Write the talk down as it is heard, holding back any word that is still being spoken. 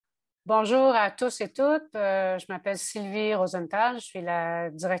Bonjour à tous et toutes. Je m'appelle Sylvie Rosenthal. Je suis la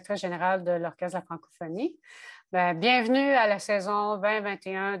directrice générale de l'Orchestre de la francophonie. Bienvenue à la saison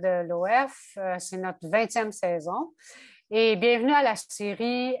 2021 de l'OF. C'est notre 20e saison. Et bienvenue à la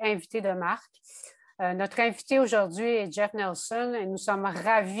série Invités de marque. Notre invité aujourd'hui est Jeff Nelsen et nous sommes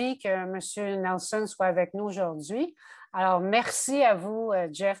ravis que M. Nelsen soit avec nous aujourd'hui. Alors, merci à vous,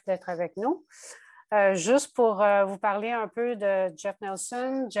 Jeff, d'être avec nous. Juste pour vous parler un peu de Jeff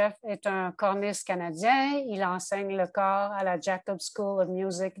Nelsen, Jeff est un corniste canadien. Il enseigne le corps à la Jacob School of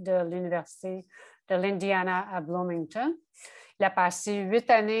Music de l'Université de l'Indiana à Bloomington. Il a passé 8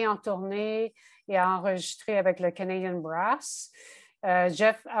 années en tournée et a enregistré avec le Canadian Brass.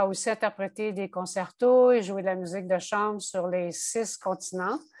 Jeff a aussi interprété des concertos et joué de la musique de chambre sur les 6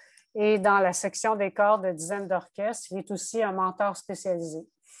 continents. Et dans la section des corps de dizaines d'orchestres, il est aussi un mentor spécialisé.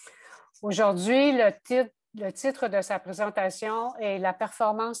 Aujourd'hui, le titre de sa présentation est La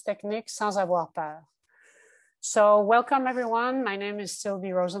performance technique sans avoir peur. So, welcome everyone. My name is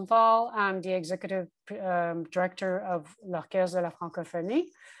Sylvie Rosenthal. I'm the executive director of l'Orchestre de la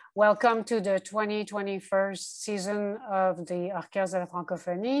francophonie. Welcome to the 2021st season of the Orchestre de la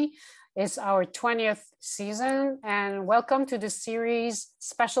francophonie. It's our 20th season, and welcome to the series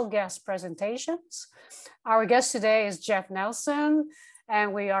Special Guest Presentations. Our guest today is Jeff Nelsen.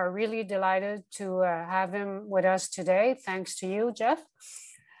 And we are really delighted to have him with us today. Thanks to you, Jeff.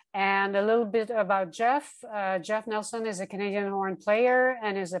 And a little bit about Jeff. Jeff Nelsen is a Canadian horn player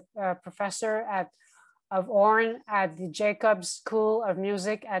and is a professor of horn at the Jacob School of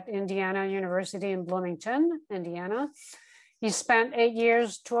Music at Indiana University in Bloomington, Indiana. He spent 8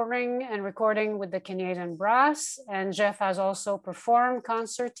 years touring and recording with the Canadian Brass, and Jeff has also performed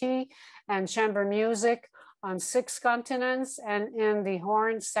concerti and chamber music on 6 continents and in the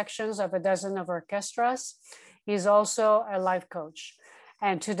horn sections of a dozen of orchestras. He's also a life coach.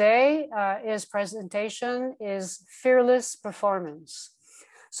 And today, his presentation is Fearless Performance.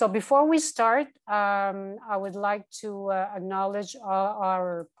 So before we start, I would like to acknowledge all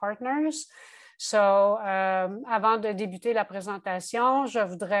our partners. So, avant de débuter la présentation, je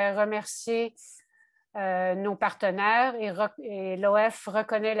voudrais remercier nos partenaires et l'OF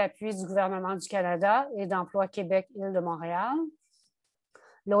reconnaît l'appui du gouvernement du Canada et d'Emploi Québec, île de Montréal.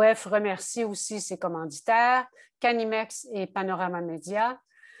 L'OF remercie aussi ses commanditaires, Canimex et Panorama Média.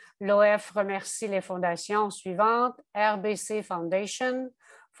 L'OF remercie les fondations suivantes, RBC Foundation,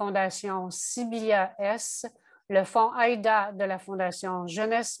 Fondation Sibylla S, le Fonds AIDA de la Fondation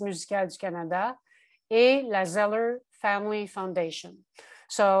Jeunesse musicale du Canada et la Zeller Family Foundation.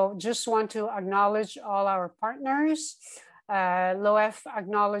 So just want to acknowledge all our partners. L'OF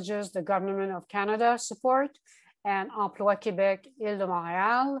acknowledges the Government of Canada support and Emploi Québec, Île de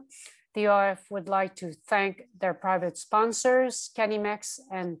Montréal. The OF would like to thank their private sponsors, Canimex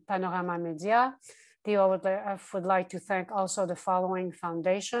and Panorama Media. The OF would like to thank also the following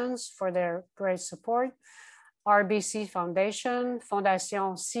foundations for their great support. RBC Foundation,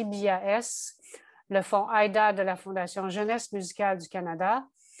 Fondation CBAS, le Fonds AIDA de la Fondation Jeunesse musicale du Canada,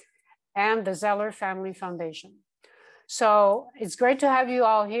 and the Zeller Family Foundation. So, it's great to have you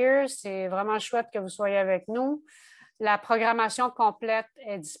all here. C'est vraiment chouette que vous soyez avec nous. La programmation complète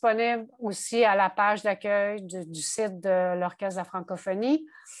est disponible aussi à la page d'accueil du site de l'Orchestre de la francophonie.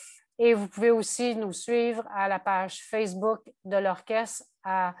 Et vous pouvez aussi nous suivre à la page Facebook de l'orchestre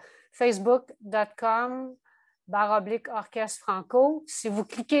à facebook.com/orchestre franco. Si vous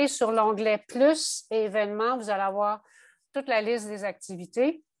cliquez sur l'onglet Plus et événements, vous allez avoir toute la liste des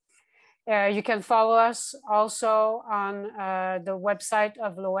activités. You can follow us also on the website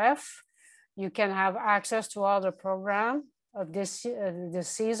of l'OF. You can have access to all the program of this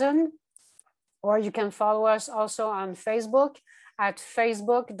season. Or you can follow us also on Facebook at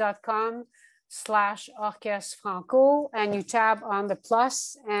facebook.com/orchestre franco, and you tab on the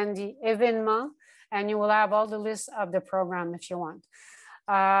plus and the événements, and you will have all the list of the program if you want.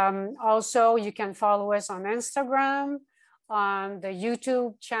 Also, you can follow us on Instagram, on the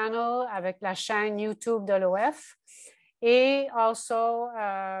YouTube channel avec la chaîne YouTube de l'OF. Et also,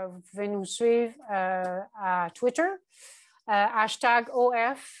 vous pouvez nous suivre à Twitter, hashtag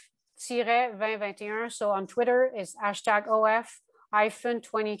OF-2021. So on Twitter, it's hashtag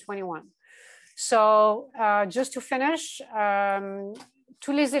OF-2021. So just to finish,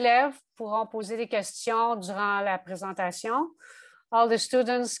 tous les élèves pourront poser des questions durant la présentation. All the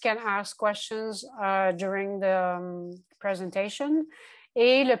students can ask questions during the presentation.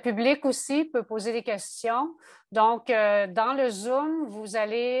 Et le public aussi peut poser des questions. Donc, dans le Zoom, vous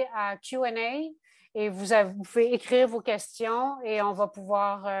allez à Q&A et vous pouvez écrire vos questions et on va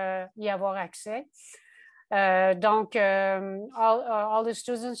pouvoir y avoir accès. Donc, all the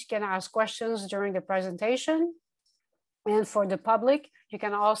students can ask questions during the presentation. And for the public, you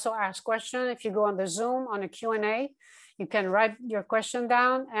can also ask questions. If you go on the Zoom, on a Q&A, you can write your question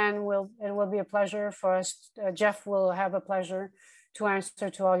down, and it will be a pleasure for us. Jeff will have a pleasure to answer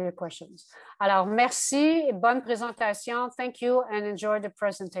to all your questions. Alors, merci et bonne présentation. Thank you and enjoy the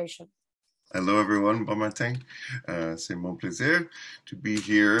presentation. Hello everyone, bon matin. C'est mon plaisir to be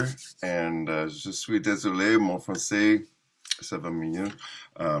here. And je suis désolé, mon français, ça va mieux.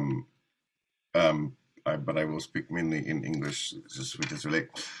 But I will speak mainly in English. Je suis désolé.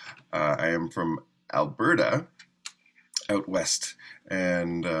 I am from Alberta, out west,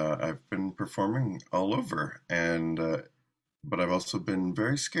 and I've been performing all over. But I've also been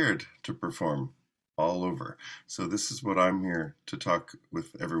very scared to perform all over. So this is what I'm here to talk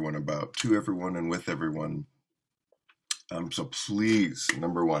with everyone about, to everyone and with everyone. So please,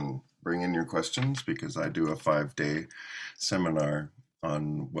 number one, bring in your questions, because I do a 5-day seminar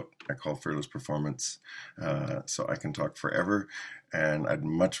on what I call fearless performance. So I can talk forever, and I'd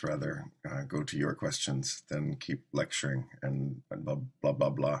much rather go to your questions than keep lecturing and blah, blah, blah,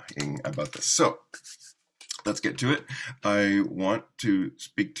 blah-ing about this. So let's get to it. I want to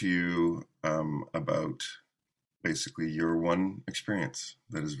speak to you about basically your one experience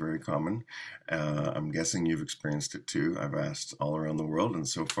that is very common. I'm guessing you've experienced it too. I've asked all around the world, and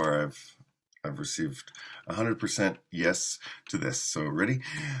so far I've received 100% yes to this. So ready?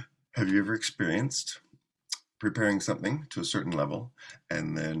 Have you ever experienced preparing something to a certain level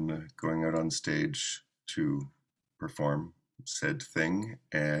and then going out on stage to perform said thing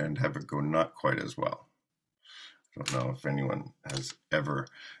and have it go not quite as well? I don't know if anyone has ever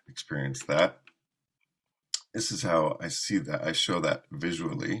experienced that. This is how I see that. I show that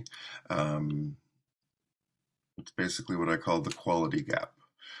visually. It's basically what I call the quality gap,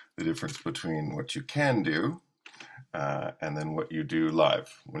 the difference between what you can do and then what you do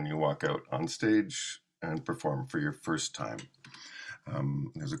live when you walk out on stage and perform for your first time.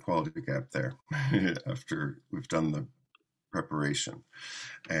 There's a quality gap there after we've done the preparation.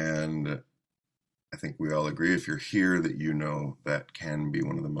 And I think we all agree, if you're here, that you know that can be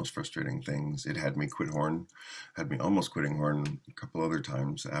one of the most frustrating things. It had me almost quitting horn a couple other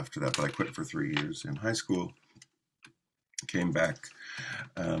times after that, but I quit for 3 years in high school, came back.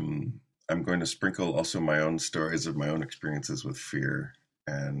 I'm going to sprinkle also my own stories of my own experiences with fear,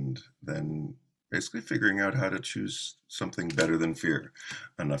 and then basically figuring out how to choose something better than fear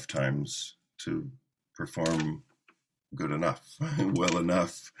enough times to perform good enough, well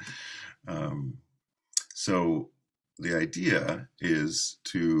enough. So the idea is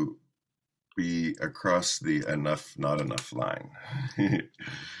to be across the enough, not enough line.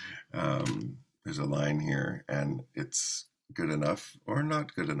 There's a line here, and it's good enough or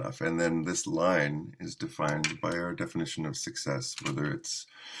not good enough. And then this line is defined by our definition of success, whether it's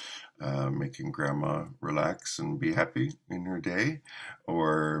making grandma relax and be happy in her day,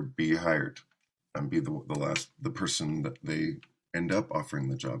 or be hired and be the person that they end up offering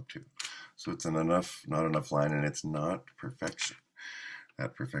the job to. So it's an enough, not enough line, and it's not perfection.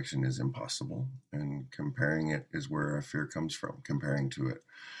 That perfection is impossible, and comparing it is where our fear comes from, comparing to it.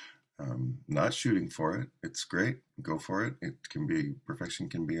 Not shooting for it. It's great. Go for it. Perfection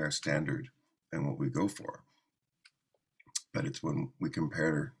can be our standard and what we go for. But it's when we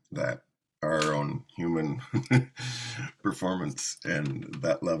compare that, our own human performance and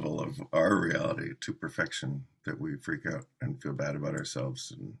that level of our reality to perfection, that we freak out and feel bad about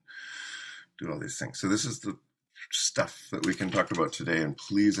ourselves and do all these things. So this is the stuff that we can talk about today, and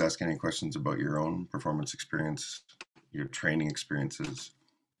please ask any questions about your own performance experience, your training experiences,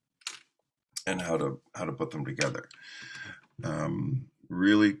 and how to put them together.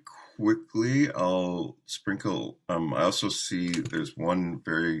 Really quickly, I'll sprinkle. I also see there's one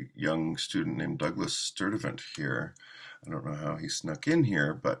very young student named Douglas Sturdivant here. I don't know how he snuck in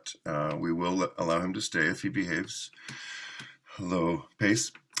here, but we will allow him to stay if he behaves. Hello,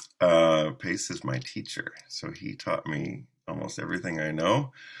 Pace. Pace is my teacher, so he taught me almost everything I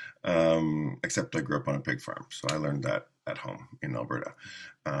know, except I grew up on a pig farm, so I learned that at home in Alberta.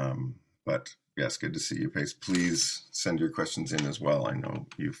 But yes, good to see you, Pace. Please send your questions in as well. I know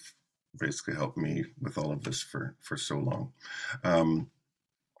you've basically helped me with all of this for so long.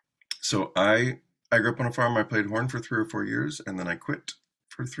 So I grew up on a farm. I played horn for 3 or 4 years, and then I quit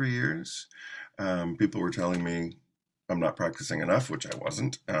for 3 years. People were telling me I'm not practicing enough, which I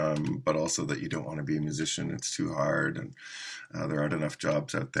wasn't, but also that you don't want to be a musician. It's too hard, and there aren't enough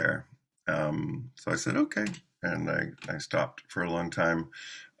jobs out there. So I said, okay, and I stopped for a long time.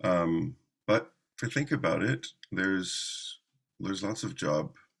 But if you think about it, there's lots of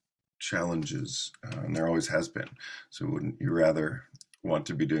job challenges, and there always has been. So wouldn't you rather want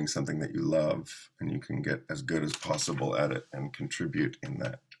to be doing something that you love and you can get as good as possible at it and contribute in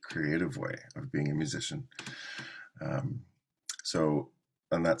that creative way of being a musician?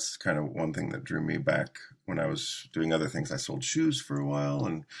 And that's kind of one thing that drew me back when I was doing other things. I sold shoes for a while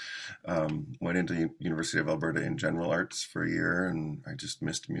and went into University of Alberta in general arts for a year, and I just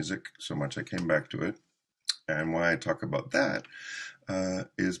missed music so much I came back to it. And why I talk about that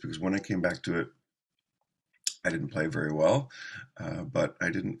is because when I came back to it, I didn't play very well, but I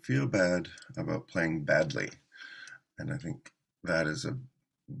didn't feel bad about playing badly. And I think that is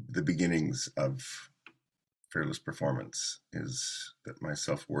the beginnings of fearless performance, is that my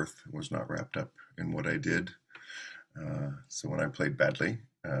self-worth was not wrapped up in what I did. So when I played badly,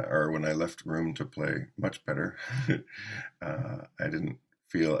 or when I left room to play much better, I didn't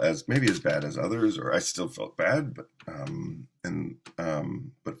feel maybe as bad as others, or I still felt bad, but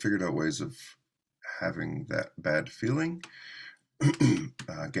figured out ways of having that bad feeling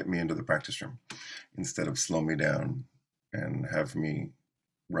get me into the practice room instead of slow me down and have me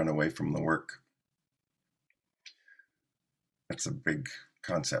run away from the work. That's a big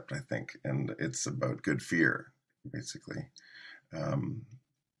concept, I think, and it's about good fear, basically.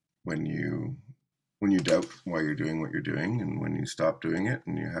 When you doubt why you're doing what you're doing, and when you stop doing it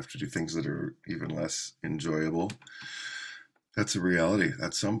and you have to do things that are even less enjoyable, that's a reality.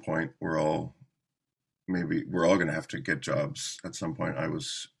 At some point, we're all going to have to get jobs. At some point, I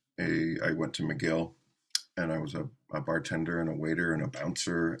went to McGill, and I was a bartender and a waiter and a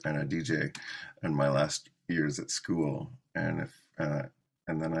bouncer and a DJ in my last years at school. And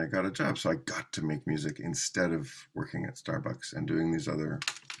then I got a job, so I got to make music instead of working at Starbucks and doing these other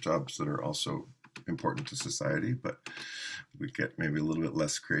jobs that are also important to society, but we get maybe a little bit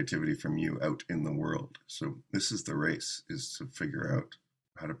less creativity from you out in the world. So this is the race, is to figure out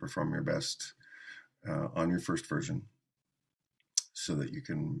how to perform your best on your first version so that you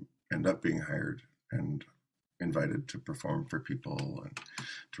can end up being hired and invited to perform for people and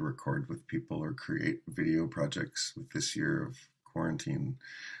to record with people or create video projects. With this year of quarantine,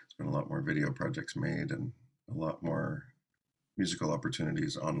 there's been a lot more video projects made and a lot more musical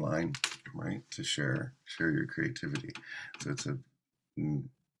opportunities online, right, to share your creativity. So it's in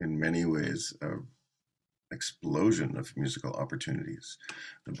many ways a explosion of musical opportunities.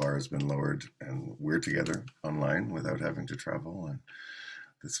 The bar has been lowered and we're together online without having to travel, and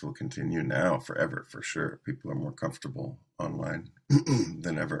this will continue now forever, for sure. People are more comfortable online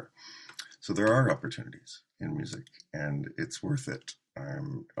than ever. So there are opportunities in music, and it's worth it.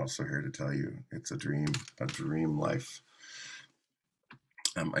 I'm also here to tell you it's a dream life.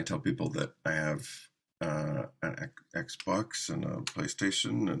 I tell people that I have an Xbox and a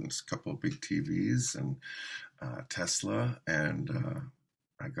PlayStation and a couple of big TVs and Tesla, and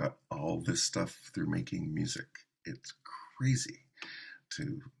I got all this stuff through making music. It's crazy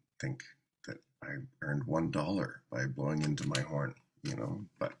to think that I earned $1 by blowing into my horn,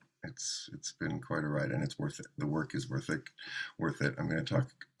 but it's been quite a ride, and it's worth it. The work is worth it. I'm going to talk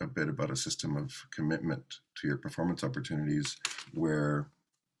a bit about a system of commitment to your performance opportunities where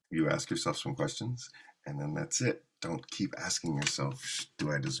you ask yourself some questions, and then that's it. Don't keep asking yourself, do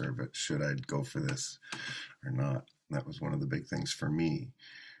I deserve it? Should I go for this or not? That was one of the big things for me.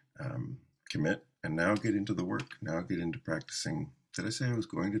 Commit, and now get into the work. Now get into practicing. Did I say I was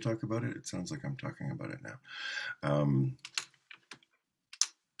going to talk about it? It sounds like I'm talking about it now.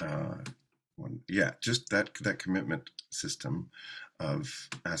 Just that commitment system of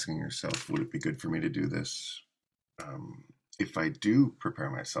asking yourself, would it be good for me to do this? If I do prepare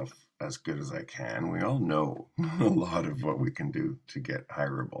myself as good as I can, we all know a lot of what we can do to get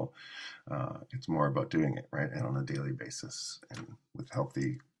hireable. It's more about doing it, right? And on a daily basis, and with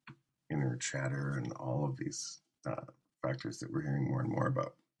healthy inner chatter and all of these factors that we're hearing more and more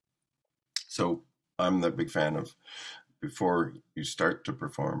about. So I'm the big fan of, before you start to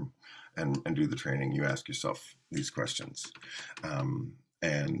perform and do the training, you ask yourself these questions.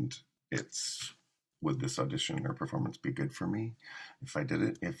 And it's, would this audition or performance be good for me? If I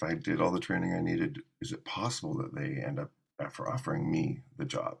did all the training I needed, is it possible that they end up offering me the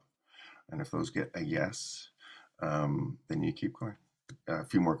job? And if those get a yes, then you keep going. A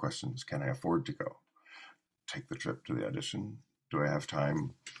few more questions. Can I afford to go? Take the trip to the audition? Do I have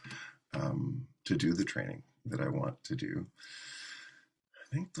time to do the training that I want to do?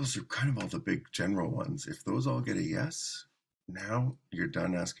 I think those are kind of all the big general ones. If those all get a yes, now you're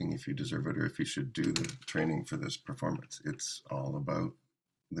done asking if you deserve it or if you should do the training for this performance. It's all about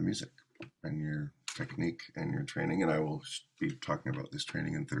the music and your technique and your training. And I will be talking about this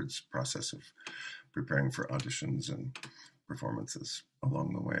training and process of preparing for auditions and performances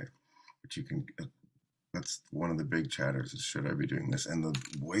along the way. which you can. That's one of the big chatters is should I be doing this, and the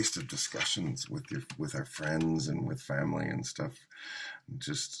waste of discussions with our friends and with family and stuff.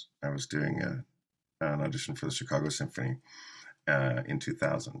 Just I was doing an audition for the Chicago Symphony in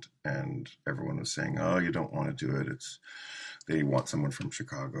 2000, and everyone was saying, "Oh, you don't want to do it. They want someone from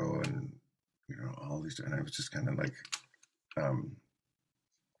Chicago," and all these. And I was just kind of like, I'm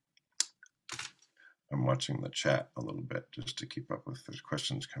watching the chat a little bit just to keep up with the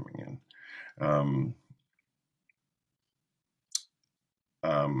questions coming in.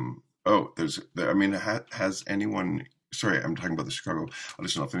 Has anyone? Sorry, I'm talking about the Chicago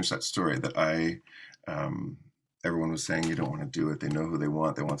audition. I'll finish that story. That everyone was saying you don't want to do it. They know who they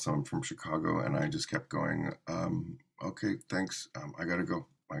want. They want someone from Chicago, and I just kept going. Okay, thanks. I gotta go.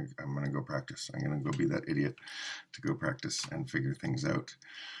 I'm gonna go practice. I'm gonna go be that idiot to go practice and figure things out.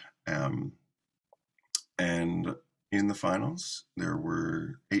 And in the finals, there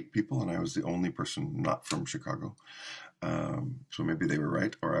were 8 people, and I was the only person not from Chicago. So maybe they were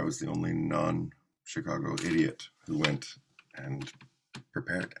right, or I was the only non-Chicago idiot who went and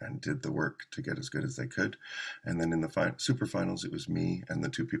prepared and did the work to get as good as they could. And then in the super finals, it was me and the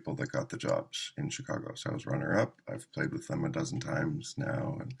 2 people that got the jobs in Chicago. So I was runner-up. I've played with them a dozen times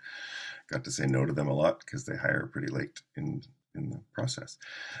now and got to say no to them a lot because they hire pretty late in the process.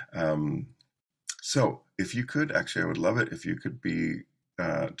 So if you could, actually, I would love it if you could be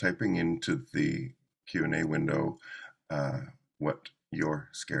typing into the Q&A window what you're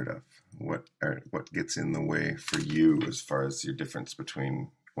scared of, what gets in the way for you as far as your difference between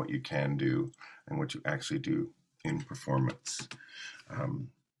what you can do and what you actually do in performance.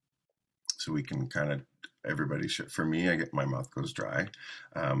 So we can kind of everybody should. For me, my mouth goes dry.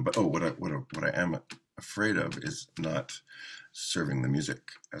 But what I am afraid of is not serving the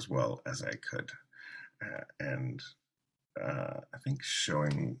music as well as I could, and I think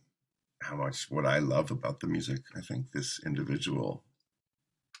showing how much what I love about the music. I think this individual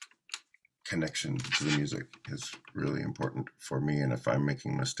connection to the music is really important for me. And if I'm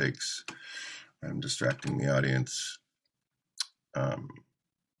making mistakes, I'm distracting the audience,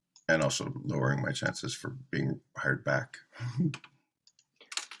 and also lowering my chances for being hired back.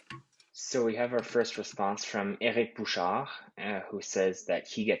 So we have our first response from Eric Bouchard, who says that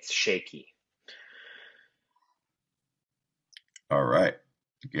he gets shaky. All right.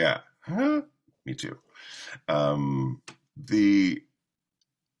 Yeah. Me too.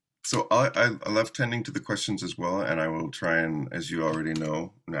 So I love tending to the questions as well, and I will try and, as you already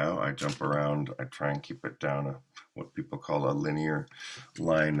know now, I jump around. I try and keep it down what people call a linear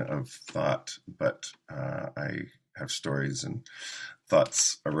line of thought, but I have stories and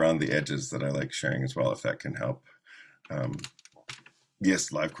thoughts around the edges that I like sharing as well, if that can help.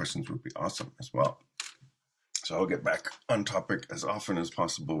 Yes, live questions would be awesome as well. So I'll get back on topic as often as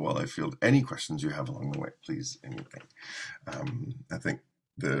possible while I field any questions you have along the way. Please, anything. I think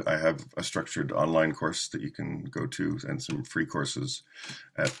I have a structured online course that you can go to and some free courses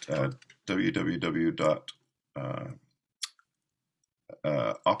at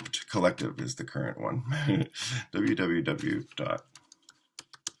Opt Collective is the current one.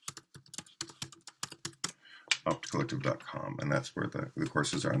 www.optcollective.com, and that's where the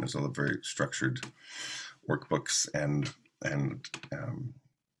courses are, and there's a very structured workbooks and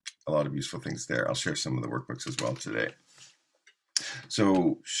a lot of useful things there. I'll share some of the workbooks as well today.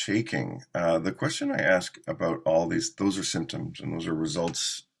 So shaking, the question I ask about all these, those are symptoms and those are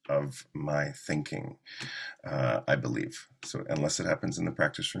results of my thinking, I believe. So unless it happens in the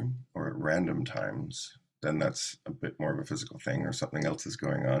practice room or at random times, then that's a bit more of a physical thing or something else is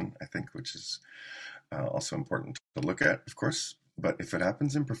going on, I think, which is also important to look at, of course. But if it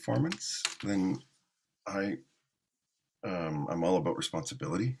happens in performance, then I'm all about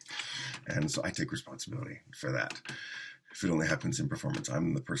responsibility, and so I take responsibility for that. If it only happens in performance,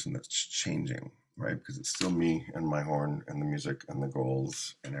 I'm the person that's changing, right? Because it's still me and my horn and the music and the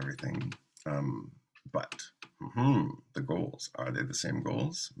goals and everything. But the goals, are they the same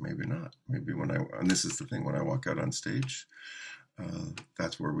goals? Maybe not. Maybe and this is the thing, when I walk out on stage,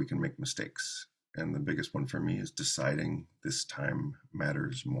 that's where we can make mistakes. And the biggest one for me is deciding this time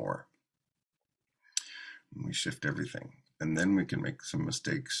matters more. We shift everything, and then we can make some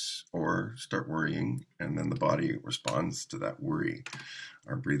mistakes or start worrying, and then the body responds to that worry.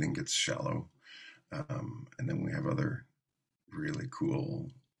 Our breathing gets shallow, and then we have other really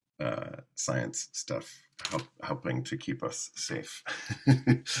cool science stuff helping to keep us safe.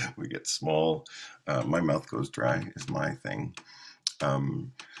 We get small. My mouth goes dry is my thing.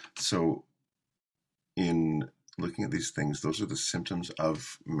 So in looking at these things, those are the symptoms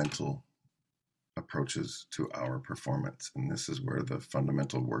of mental approaches to our performance. And this is where the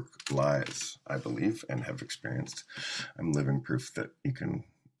fundamental work lies, I believe, and have experienced. I'm living proof that you can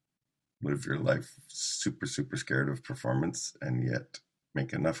live your life super, super scared of performance and yet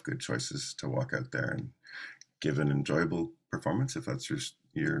make enough good choices to walk out there and give an enjoyable performance, if that's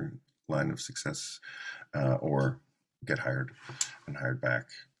your line of success, or get hired and hired back.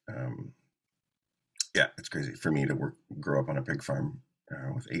 Yeah, it's crazy for me to grow up on a pig farm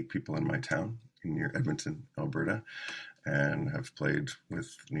with 8 people in my town near Edmonton, Alberta, and have played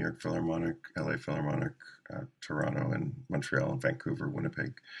with New York Philharmonic, LA Philharmonic, Toronto and Montreal, Vancouver,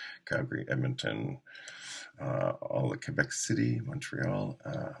 Winnipeg, Calgary, Edmonton, all of Quebec City, Montreal,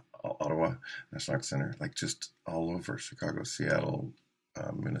 Ottawa, National Arts Center, like just all over, Chicago, Seattle,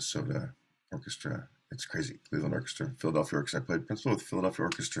 Minnesota Orchestra. It's crazy. Cleveland Orchestra, Philadelphia Orchestra. I played principal with Philadelphia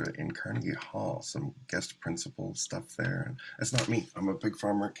Orchestra in Carnegie Hall, some guest principal stuff there. And that's not me. I'm a pig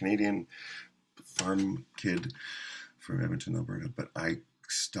farmer, Canadian farm kid from Edmonton, Alberta, but I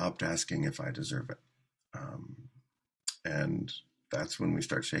stopped asking if I deserve it. And that's when we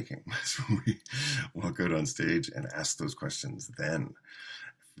start shaking. That's when we walk out on stage and ask those questions. Then,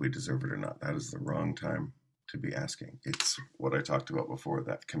 if we deserve it or not, that is the wrong time to be asking. It's what I talked about before,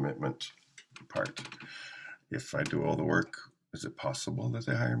 that commitment part. If I do all the work, is it possible that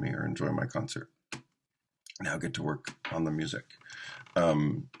they hire me or enjoy my concert? Now get to work on the music.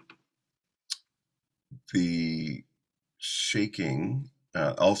 The shaking,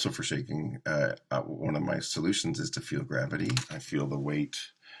 also for shaking, one of my solutions is to feel gravity. I feel the weight,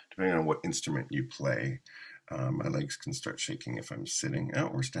 depending on what instrument you play. My legs can start shaking if I'm sitting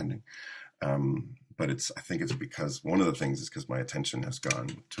or standing. But I think it's because, one of the things is because my attention has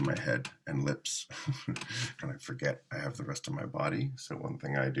gone to my head and lips and I forget I have the rest of my body. So one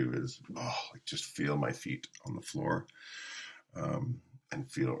thing I do is, just feel my feet on the floor, and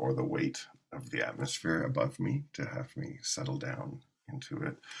feel, or the weight of the atmosphere above me to have me settle down into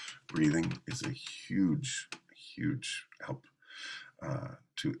it. Breathing is a huge, huge help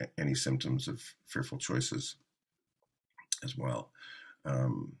to any symptoms of fearful choices as well.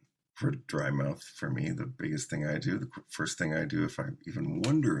 For dry mouth, for me, the biggest thing I do, the first thing I do if I even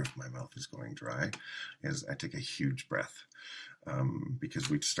wonder if my mouth is going dry, is I take a huge breath, because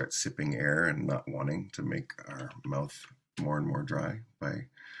we start sipping air and not wanting to make our mouth more and more dry by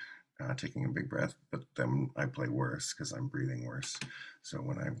taking a big breath. But then I play worse because I'm breathing worse. So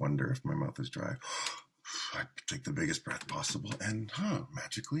when I wonder if my mouth is dry, I take the biggest breath possible, and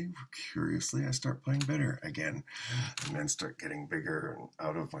magically, curiously, I start playing better again, and then start getting bigger and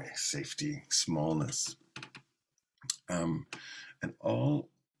out of my safety smallness. And all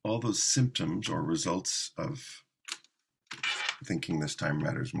those symptoms or results of thinking this time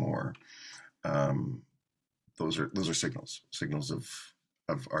matters more. Those are signals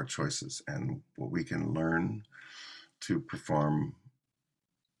of our choices and what we can learn to perform.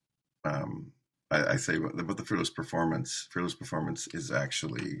 I say about the fearless performance. Fearless performance is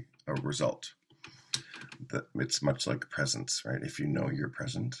actually a result. It's much like presence, right? If you know you're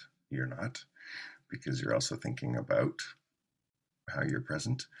present, you're not, because you're also thinking about how you're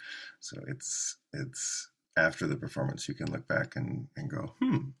present. So it's after the performance, you can look back and go,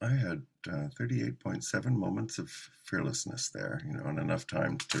 I had 38.7 moments of fearlessness there, and enough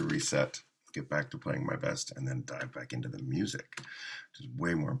time to reset, get back to playing my best, and then dive back into the music, which is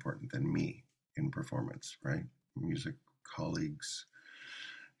way more important than me in performance, right? Music, colleagues,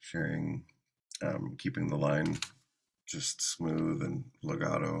 sharing, keeping the line just smooth and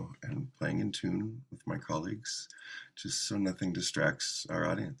legato, and playing in tune with my colleagues, just so nothing distracts our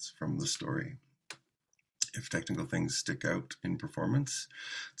audience from the story. If technical things stick out in performance,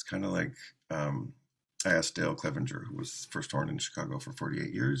 it's kind of like, I asked Dale Clevenger, who was first horn in Chicago for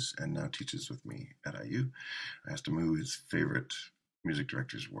 48 years and now teaches with me at IU. I asked him who his favorite music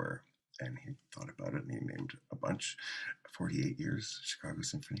directors were, and he thought about it and he named a bunch. 48 years, Chicago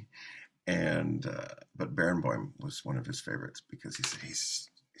Symphony. And but Barenboim was one of his favorites because he said he's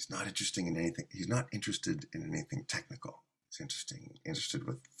not interested in anything. He's not interested in anything technical. He's interested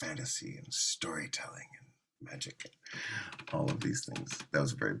with fantasy and storytelling and magic and all of these things. That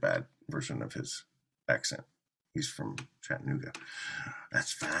was a very bad version of his accent. He's from Chattanooga.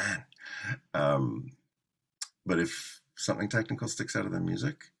 That's fine. But if something technical sticks out of the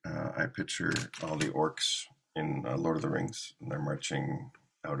music, I picture all the orcs in Lord of the Rings, and they're marching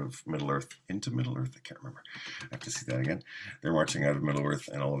out of Middle-earth into Middle-earth. I can't remember. I have to see that again. They're marching out of Middle-earth,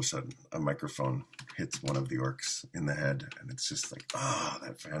 and all of a sudden, a microphone hits one of the orcs in the head, and it's just like,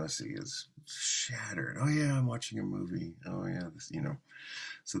 that fantasy is shattered. Oh yeah, I'm watching a movie. Oh yeah,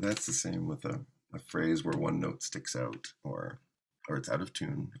 So that's the same with a phrase where one note sticks out, or or it's out of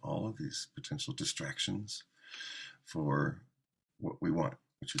tune. All of these potential distractions for what we want,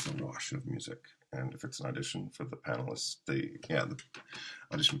 which is a wash of music. And if it's an audition for the panelists, the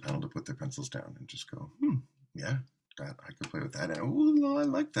audition panel to put their pencils down and just go, yeah, that I could play with that. And, oh, I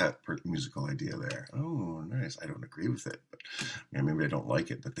like that musical idea there. Oh, nice. I don't agree with it, but maybe I don't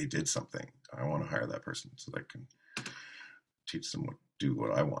like it, but they did something. I want to hire that person so that I can teach them do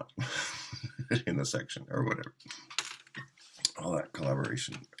what I want in the section or whatever. All that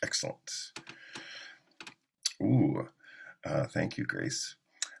collaboration. Excellent. Ooh, thank you, Grace.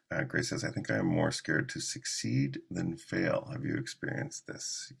 Grace says, I think I am more scared to succeed than fail. Have you experienced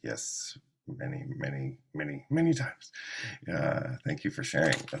this? Yes, many, many, many, many times. Thank you for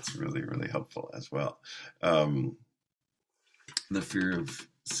sharing. That's really, really helpful as well. The fear of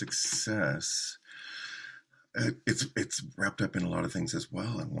success, it's wrapped up in a lot of things as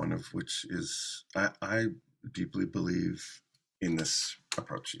well, and one of which is I deeply believe in this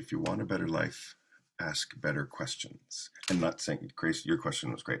approach. If you want a better life, ask better questions. I'm not saying, Grace, your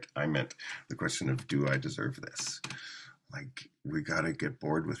question was great. I meant the question of, do I deserve this? Like, we got to get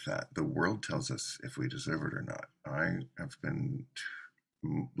bored with that. The world tells us if we deserve it or not. I have been,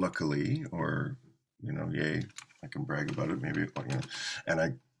 luckily, or, yay, I can brag about it maybe, and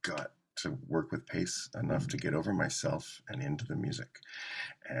I got to work with pace enough to get over myself and into the music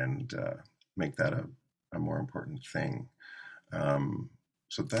and make that a more important thing.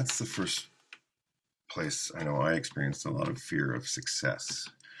 So that's the first place I know I experienced a lot of fear of success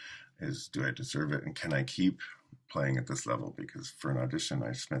is, do I deserve it? And can I keep playing at this level? Because for an audition,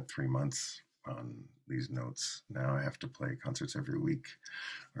 I spent 3 months on these notes. Now I have to play concerts every week,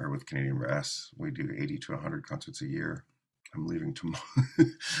 or with Canadian Brass, we do 80 to 100 concerts a year. I'm leaving tomorrow.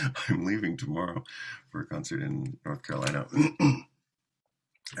 I'm leaving tomorrow for a concert in North Carolina.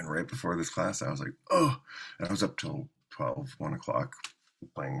 And right before this class, I was like, and I was up till 1 o'clock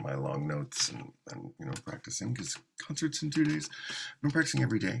playing my long notes and practicing, because concerts in 2 days. I'm practicing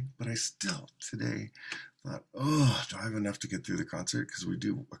every day, but I still today thought, do I have enough to get through the concert? Because we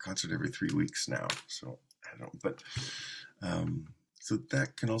do a concert every 3 weeks now. So I don't, but so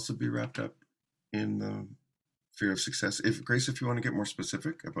that can also be wrapped up in the fear of success. Grace, if you want to get more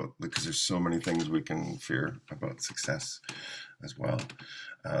specific about, because there's so many things we can fear about success as well,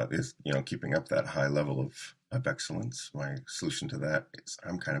 is keeping up that high level of excellence. My solution to that is,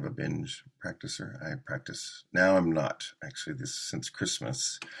 I'm kind of a binge practicer. I practice now. I'm not actually, since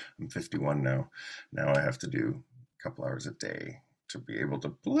Christmas. I'm 51 now. Now I have to do a couple hours a day to be able to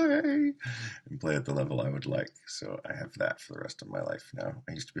play at the level I would like. So I have that for the rest of my life now.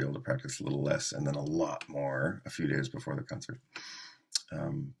 I used to be able to practice a little less and then a lot more a few days before the concert.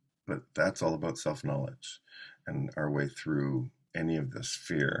 But that's all about self-knowledge and our way through any of this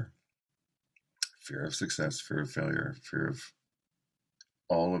fear of success, fear of failure, fear of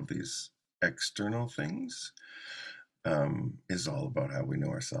all of these external things, is all about how we know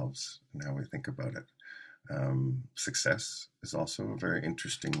ourselves and how we think about it. Success is also a very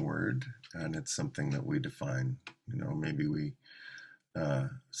interesting word, and it's something that we define. Maybe we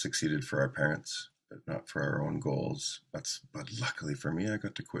succeeded for our parents, but not for our own goals. But luckily for me, I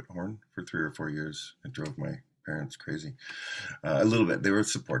got to quit Horn for 3 or 4 years. It drove my parents crazy a little bit. They were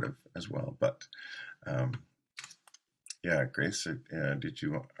supportive as well, but yeah, Grace, are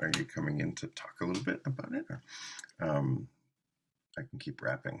you coming in to talk a little bit about it? Or, I can keep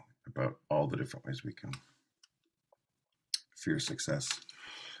rapping about all the different ways we can fear success,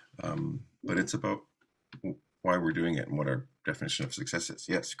 but it's about why we're doing it and what our definition of success is.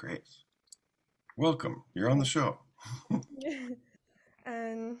 Yes, Grace, welcome. You're on the show.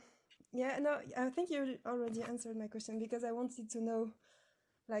 I think you already answered my question, because I wanted to know,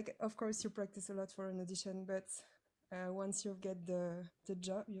 like, of course you practice a lot for an audition, but once you've got the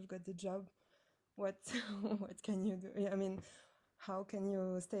job, what can you do? I mean, how can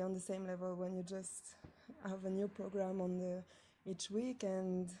you stay on the same level when you just have a new program each week?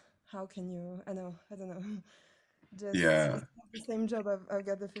 And how can you, I don't know, just the same job, I've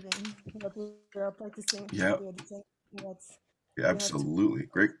got the feeling, what we are practicing for the audition, absolutely.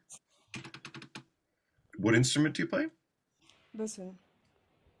 Great. What instrument do you play? Bassoon.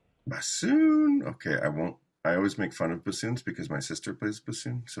 Bassoon. Okay, I always make fun of bassoons because my sister plays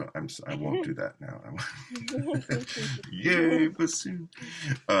bassoon, so I won't do that now. Yay, bassoon!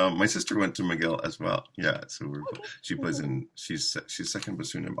 My sister went to McGill as well. Yeah, so she plays she's second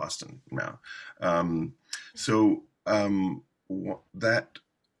bassoon in Boston now. That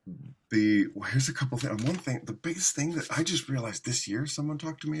Here's a couple things. One thing, the biggest thing that I just realized this year, someone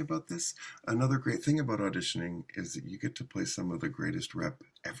talked to me about this. Another great thing about auditioning is that you get to play some of the greatest rep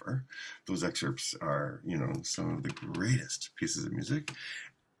ever. Those excerpts are, some of the greatest pieces of music.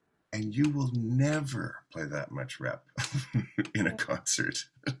 And you will never play that much rep in a concert,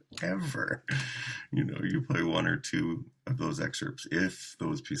 ever. You play one or two of those excerpts if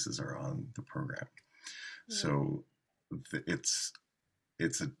those pieces are on the program. Yeah. So it's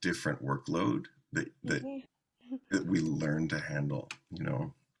a different workload that we learn to handle,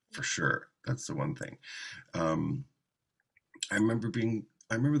 for sure. That's the one thing. I remember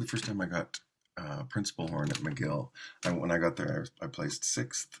the first time I got principal horn at McGill. When I got there, I placed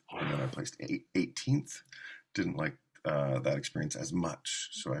 6th, and then I placed 18th. Didn't like that experience as much,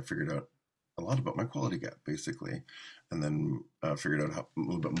 so I figured out a lot about my quality gap, basically, and then figured out a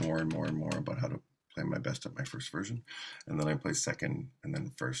little bit more and more and more about how to play my best at my first version, and then I placed 2nd, and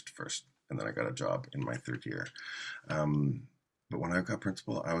then first, and then I got a job in my 3rd year. But when I got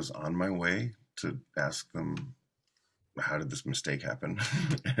principal, I was on my way to ask them, how did this mistake happen,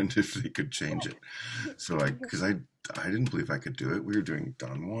 and if they could change it. So because I didn't believe I could do it. We were doing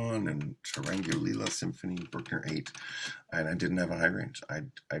Don Juan and Charangio Lila Symphony, Bruckner 8, and I didn't have a high range.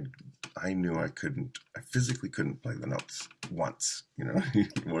 I knew I physically couldn't play the notes once.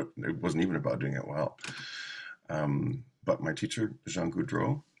 It wasn't even about doing it well. But my teacher, Jean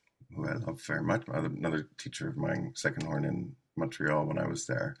Goudreau, who I love very much, another teacher of mine, second horn in Montreal when I was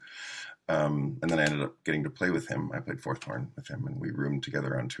there. And then I ended up getting to play with him. I played 4th horn with him, and we roomed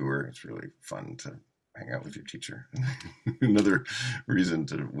together on tour. It's really fun to hang out with your teacher. Another reason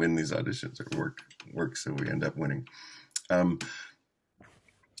to win these auditions or work, so we end up winning.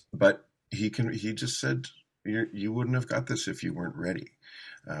 But he just said, you wouldn't have got this if you weren't ready.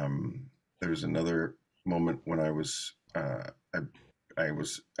 There was another moment when I was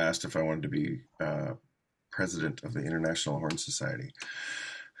asked if I wanted to be president of the International Horn Society.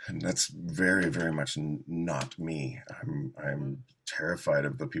 And that's very, very much not me. I'm terrified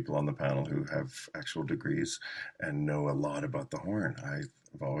of the people on the panel who have actual degrees and know a lot about the horn. I've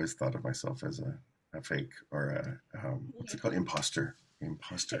always thought of myself as a fake or what's it called? Imposter.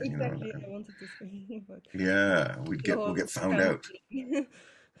 Exactly, I wanted to say. Yeah, we'll get found out.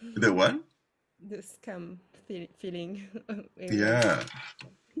 The what? The scam feeling. Yeah.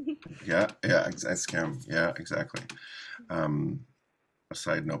 Scam. Yeah, exactly. A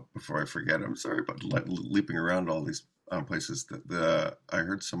side note before I forget, I'm sorry about leaping around all these places. I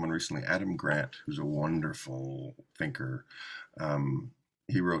heard someone recently, Adam Grant, who's a wonderful thinker.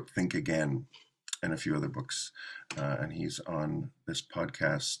 He wrote Think Again and a few other books, and he's on this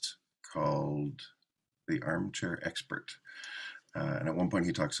podcast called The Armchair Expert. And at one point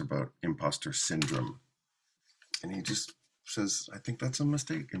he talks about imposter syndrome, and he just says, I think that's a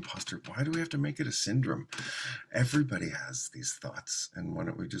mistake. Imposter, why do we have to make it a syndrome? Everybody has these thoughts, and why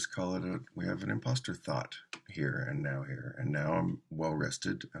don't we just call it we have an imposter thought here, and now I'm well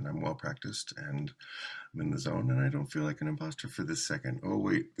rested and I'm well practiced and I'm in the zone and I don't feel like an imposter for this second. Oh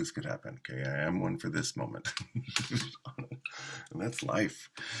wait, this could happen. Okay, I am one for this moment. And that's life.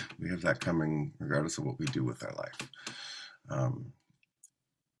 We have that coming regardless of what we do with our life.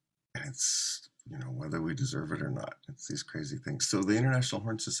 And it's, whether we deserve it or not. It's these crazy things. So the International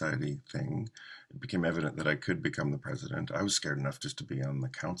Horn Society thing, it became evident that I could become the president. I was scared enough just to be on the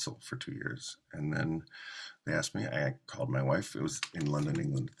council for 2 years. And then they asked me, I called my wife. It was in London,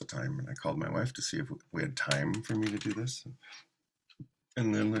 England at the time. And I called my wife to see if we had time for me to do this.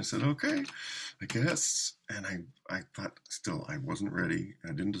 And then I said, okay, I guess. And I thought still I wasn't ready.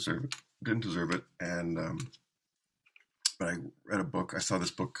 I didn't deserve it. And, but I read a book. I saw this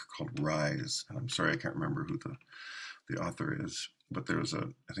book called Rise, and I'm sorry I can't remember who the author is, but there was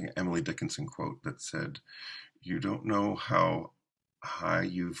I think Emily Dickinson quote that said, "You don't know how high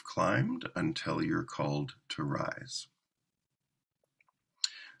you've climbed until you're called to rise."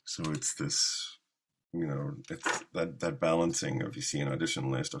 So it's this, it's that balancing of, you see an audition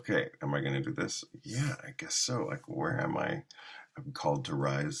list. Okay, am I going to do this? Yeah, I guess so. Like, where am I? I'm called to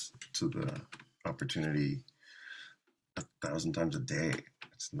rise to the opportunity 1,000 times a day.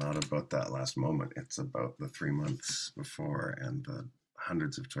 It's not about that last moment. It's about the 3 months before and the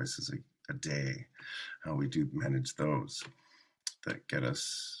hundreds of choices a day, how we do manage those that get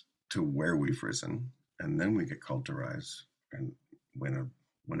us to where we've risen. And then we get called to rise and win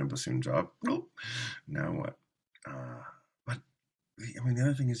a bassoon job. Nope. Now what? But the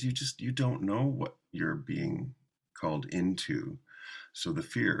other thing is you don't know what you're being called into. So the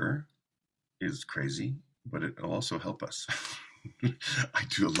fear is crazy, but it'll also help us. I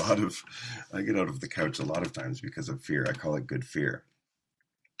get out of the couch a lot of times because of fear. I call it good fear.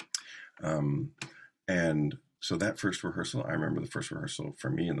 And so that first rehearsal, I remember the first rehearsal for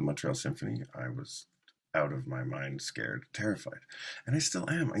me in the Montreal Symphony, I was out of my mind, scared, terrified. And I still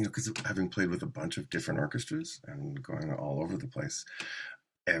am, because having played with a bunch of different orchestras and going all over the place,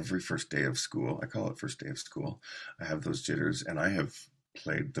 every first day of school, I call it first day of school, I have those jitters, and I have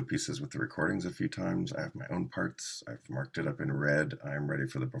played the pieces with the recordings a few times. I have my own parts. I've marked it up in red. I'm ready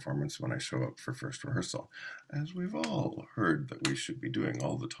for the performance when I show up for first rehearsal, as we've all heard that we should be doing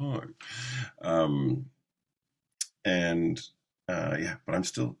all the time. But I'm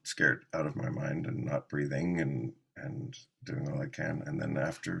still scared out of my mind and not breathing and doing all I can. And then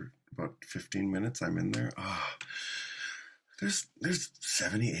after about 15 minutes, I'm in there. There's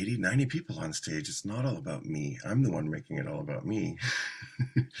 70, 80, 90 people on stage. It's not all about me. I'm the one making it all about me.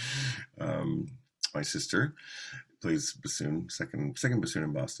 My sister plays bassoon, second bassoon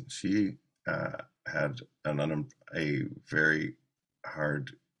in Boston. She had a very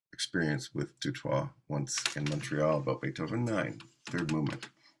hard experience with Dutoit once in Montreal about Beethoven 9, third movement.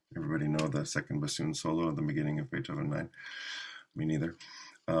 Everybody know the second bassoon solo at the beginning of Beethoven 9? Me neither.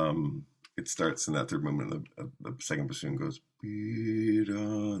 It starts in that third movement. The second bassoon goes,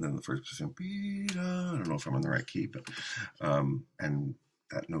 and then the first bassoon, I don't know if I'm in the right key, but and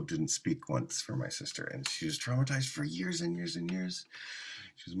that note didn't speak once for my sister, and she was traumatized for years and years and years.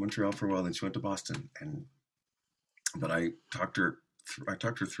 She was in Montreal for a while, then she went to Boston, but I talked her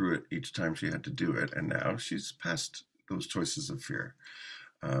through it each time she had to do it, and now she's past those choices of fear.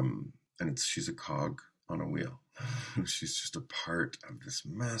 And she's a cog on a wheel. She's just a part of this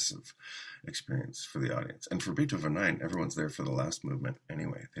massive experience for the audience. And for Beethoven 9, everyone's there for the last movement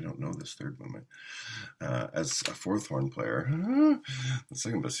anyway. They don't know this third movement. As a fourth horn player, the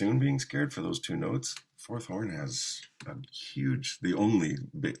second bassoon being scared for those two notes, fourth horn has the only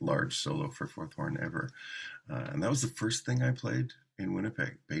large solo for fourth horn ever. And that was the first thing I played in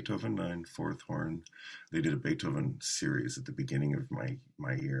Winnipeg, Beethoven 9, fourth horn. They did a Beethoven series at the beginning of my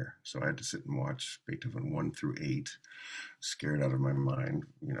year. So I had to sit and watch Beethoven 1 through 8, scared out of my mind,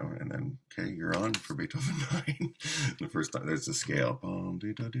 and then, okay, you're on for Beethoven 9. The first time, there's a scale. If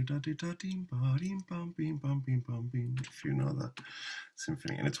you know the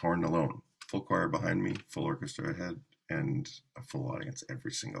symphony. And it's horn alone. Full choir behind me, full orchestra ahead, and a full audience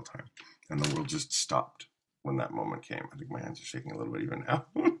every single time. And the world just stopped when that moment came. I think my hands are shaking a little bit even now.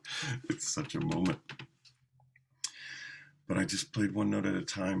 It's such a moment. But I just played one note at a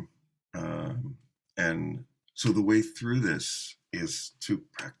time. And so the way through this is to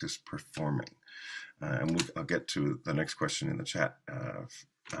practice performing. I'll get to the next question in the chat.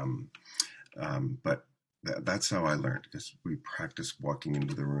 But that's how I learned, because we practice walking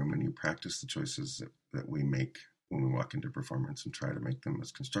into the room, and you practice the choices that we make when we walk into performance, and try to make them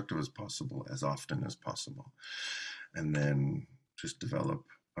as constructive as possible, as often as possible. And then just develop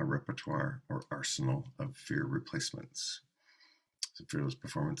a repertoire or arsenal of fear replacements. So fearless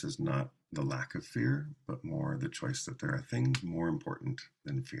performance is not the lack of fear, but more the choice that there are things more important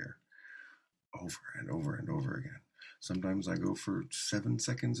than fear, over and over and over again. Sometimes I go for 7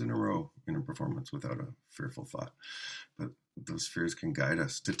 seconds in a row in a performance without a fearful thought. But those fears can guide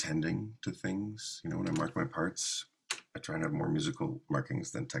us to tending to things. When I mark my parts, I try and have more musical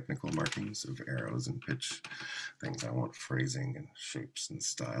markings than technical markings of arrows and pitch things. I want phrasing and shapes and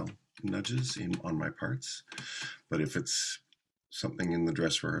style nudges on my parts. But if it's something in the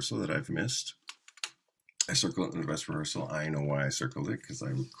dress rehearsal that I've missed, I circle it in the dress rehearsal. I know why I circled it, because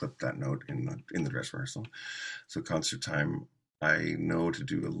I clipped that note in the dress rehearsal. So concert time, I know to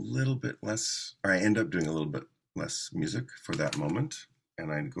do a little bit less, or I end up doing a little bit less music for that moment,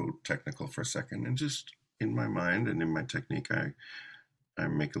 and I go technical for a second, and just in my mind and in my technique, I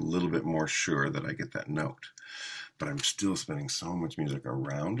make a little bit more sure that I get that note. But I'm still spending so much music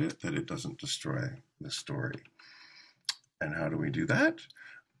around it that it doesn't destroy the story. And how do we do that?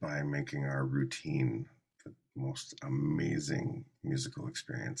 By making our routine the most amazing musical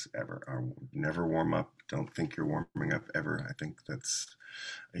experience ever. Never warm up. Don't think you're warming up ever. I think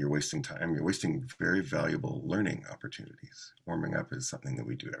you're wasting time. You're wasting very valuable learning opportunities. Warming up is something that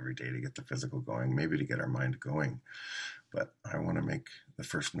we do every day to get the physical going, maybe to get our mind going. But I want to make the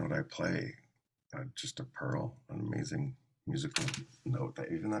first note I play just a pearl, an amazing musical note.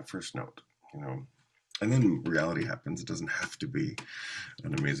 Even that first note, And then reality happens. It doesn't have to be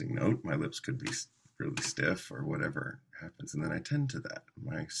an amazing note. My lips could be really stiff or whatever happens. And then I tend to that.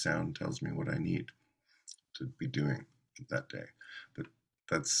 My sound tells me what I need to be doing that day. But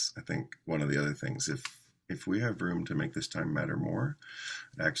that's, I think, one of the other things. If we have room to make this time matter more,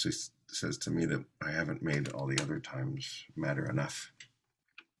 it actually says to me that I haven't made all the other times matter enough.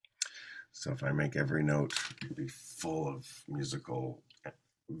 So if I make every note be full of musical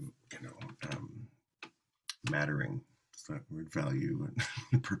mattering, it's that word, value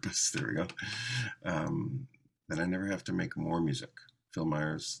and purpose, there we go, then I never have to make more music. Phil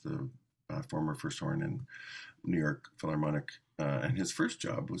Myers, the former first horn in New York Philharmonic, and his first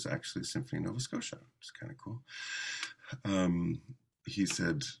job was actually Symphony of Nova Scotia, which is kind of cool. He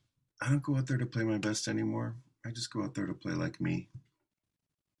said, I don't go out there to play my best anymore. I just go out there to play like me.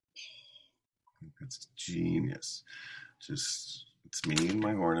 I think that's genius. Just, it's me and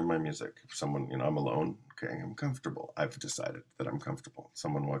my horn and my music. If someone, I'm alone, okay, I'm comfortable. I've decided that I'm comfortable.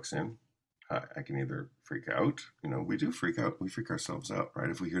 Someone walks in, I can either freak out. We do freak out. We freak ourselves out, right?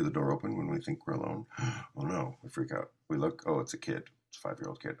 If we hear the door open when we think we're alone, oh no, we freak out. We look, oh, it's a kid. It's a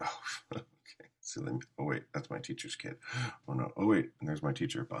 5-year-old kid. Oh, okay. So then, oh wait, that's my teacher's kid. Oh no, oh wait, and there's my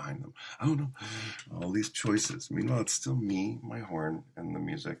teacher behind them. Oh no, all these choices. Meanwhile, it's still me, my horn, and the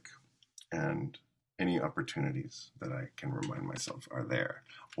music, and any opportunities that I can remind myself are there,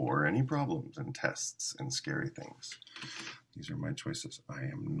 or any problems and tests and scary things. These are my choices. I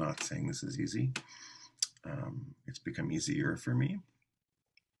am not saying this is easy. It's become easier for me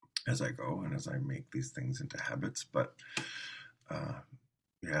as I go and as I make these things into habits, but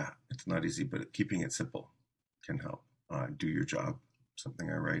yeah, it's not easy, but keeping it simple can help. Do your job, something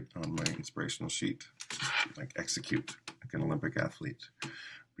I write on my inspirational sheet, just like execute like an Olympic athlete,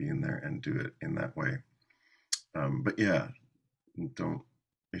 be in there and do it in that way. But yeah,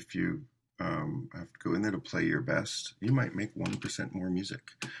 if you have to go in there to play your best, you might make 1% more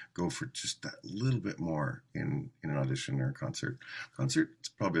music. Go for just that little bit more in an audition or a concert. It's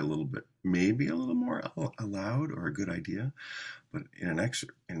probably maybe a little more allowed or a good idea, but in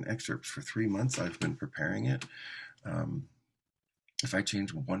excerpts for 3 months, I've been preparing it. If I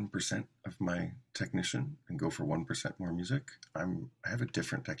change 1% of my technician and go for 1% more music, I have a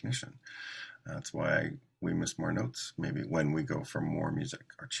different technician. That's why we miss more notes, maybe when we go for more music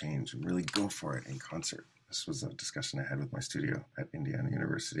or change and really go for it in concert. This was a discussion I had with my studio at Indiana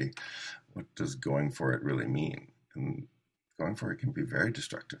University. What does going for it really mean? And going for it can be very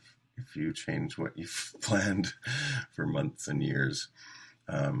destructive if you change what you've planned for months and years.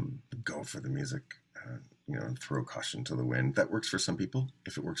 Go for the music, and throw caution to the wind. That works for some people.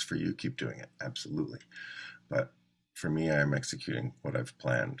 If it works for you, keep doing it. Absolutely. But for me, I'm executing what I've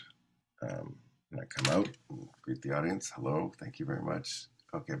planned. And I come out and greet the audience. Hello, thank you very much.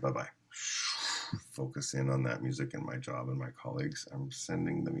 Okay, bye-bye. Focus in on that music and my job and my colleagues. I'm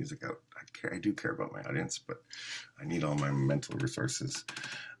sending the music out. I do care about my audience, but I need all my mental resources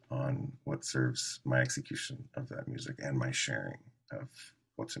on what serves my execution of that music and my sharing of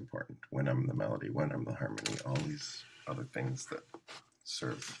what's important, when I'm the melody, when I'm the harmony, all these other things that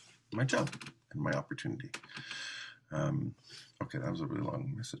serve my job and my opportunity. Okay, that was a really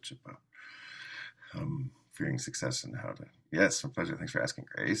long message about fearing success and how to... Yes, my pleasure. Thanks for asking,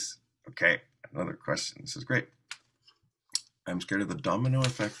 Grace. Okay, another question. This is great. I'm scared of the domino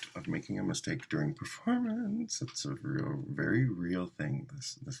effect of making a mistake during performance. It's a very real thing,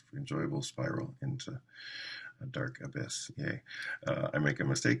 this enjoyable spiral into a dark abyss. Yay. I make a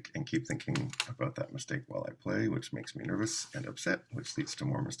mistake and keep thinking about that mistake while I play, which makes me nervous and upset, which leads to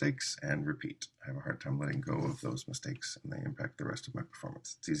more mistakes and repeat. I have a hard time letting go of those mistakes, and they impact the rest of my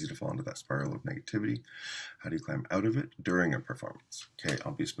performance. It's easy to fall into that spiral of negativity. How do you climb out of it during a performance? Okay,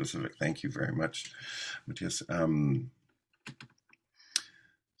 I'll be specific. Thank you very much, Matthias.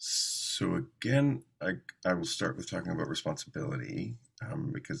 So again, I will start with talking about responsibility,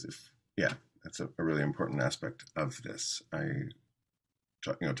 because that's a really important aspect of this. I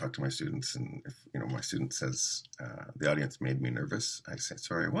talk to my students, and if my student says the audience made me nervous, I say,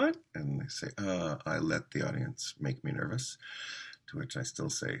 sorry, what? And they say, I let the audience make me nervous. To which I still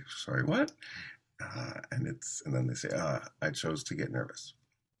say, sorry, what? And then they say, I chose to get nervous.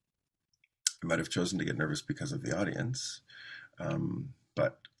 I might have chosen to get nervous because of the audience,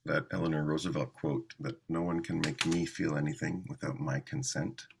 but that Eleanor Roosevelt quote that no one can make me feel anything without my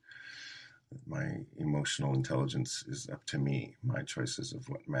consent. My emotional intelligence is up to me, my choices of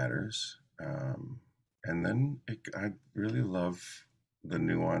what matters. And then I really love the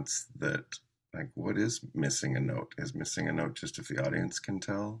nuance that, like, what is missing a note? Is missing a note just if the audience can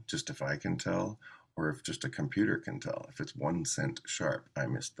tell, just if I can tell, or if just a computer can tell? If it's 1 cent sharp, I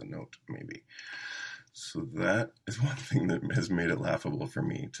missed the note, maybe. So that is one thing that has made it laughable for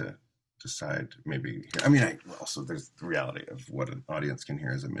me to decide maybe. Also there's the reality of what an audience can hear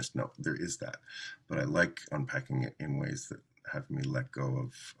as a missed note. There is that. But I like unpacking it in ways that have me let go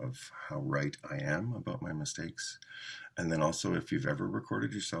of how right I am about my mistakes. And then also, if you've ever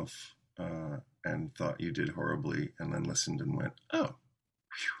recorded yourself and thought you did horribly and then listened and went, oh,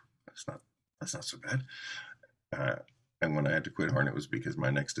 whew, that's not so bad. And when I had to quit horn, it was because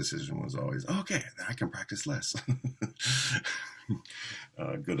my next decision was always, okay, I can practice less.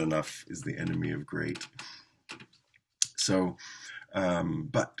 Good enough is the enemy of great. So,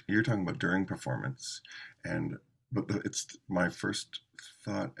 but you're talking about during performance, but it's my first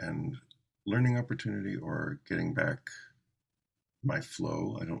thought and learning opportunity or getting back my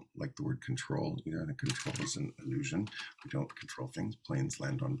flow. I don't like the word control either. I think control is an illusion. We don't control things. Planes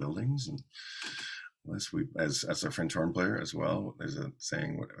land on buildings, and unless we, as a French horn player as well, there's a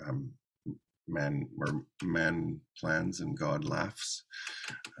saying, man plans and God laughs.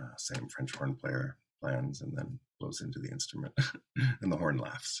 Same French horn player plans and then blows into the instrument and the horn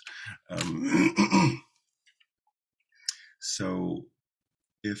laughs. So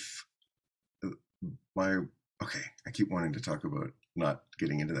if I keep wanting to talk about not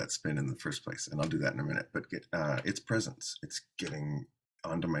getting into that spin in the first place, and I'll do that in a minute, but it's presence. It's getting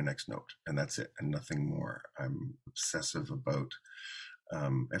onto my next note, and that's it, and nothing more. I'm obsessive about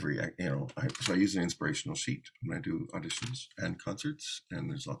so I use an inspirational sheet when I do auditions and concerts, and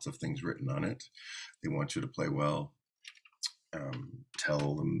there's lots of things written on it. They want you to play well,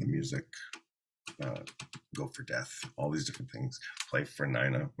 tell them the music, go for death, all these different things. Play for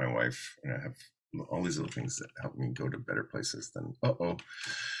Nina, my wife, and I have all these little things that help me go to better places than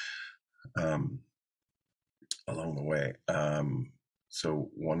along the way. So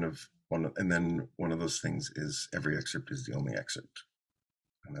one of those things is every excerpt is the only excerpt.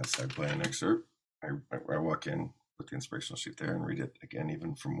 And as I play an excerpt, I walk in, put the inspirational sheet there and read it again,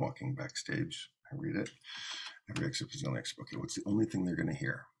 even from walking backstage. I read it. Every excerpt is the only excerpt. Okay, what's the only thing they're going to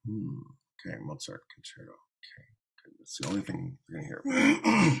hear? Okay, Mozart concerto. Okay, good. That's the only thing they're going to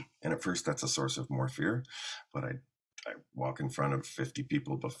hear. And at first, that's a source of more fear. But I walk in front of 50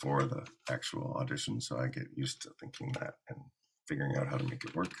 people before the actual audition, so I get used to thinking that and figuring out how to make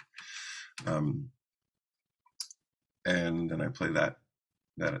it work. And then I play that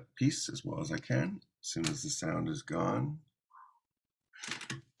piece as well as I can. As soon as the sound is gone,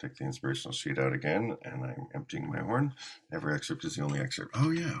 take the inspirational sheet out again, and I'm emptying my horn. Every excerpt is the only excerpt.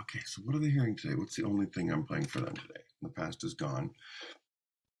 Oh yeah, okay, so what are they hearing today? What's the only thing I'm playing for them today? The past is gone.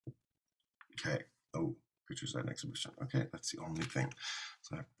 Okay, pictures at an exhibition. Okay, that's the only thing.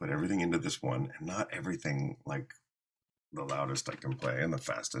 So I put everything into this one, and not everything like the loudest I can play and the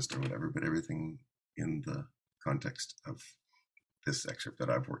fastest or whatever, but everything in the context of this excerpt that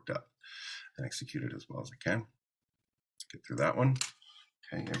I've worked up and executed as well as I can. Get through that one.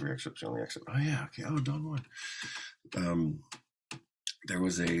 Okay, every excerpt's the only excerpt. Oh yeah, okay. Oh, Don Juan. There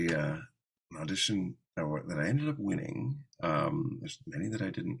was an audition that I ended up winning. There's many that I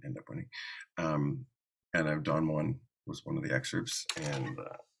didn't end up winning. And Don Juan was one of the excerpts, and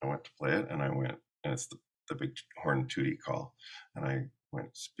I went to play it, and it's the big horn tootie call, and I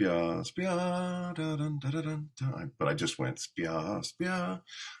went spia, spia, da dun da da dun da. But I just went spia, spia.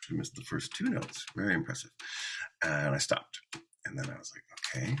 I missed the first two notes. Very impressive. And I stopped. And then I was like,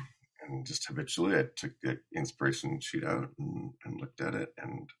 okay. And just habitually, I took the inspiration sheet out and looked at it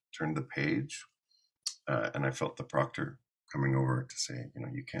and turned the page. And I felt the proctor coming over to say,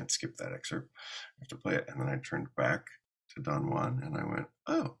 you can't skip that excerpt. You have to play it. And then I turned back to Don Juan and I went,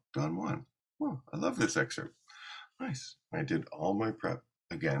 oh, Don Juan. Oh, I love this excerpt. Nice. I did all my prep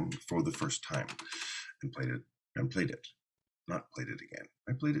again for the first time and played it. Not played it again.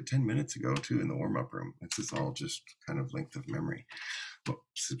 I played it 10 minutes ago too in the warm-up room. This is all just kind of length of memory. Well,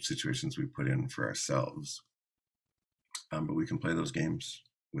 situations we put in for ourselves. But we can play those games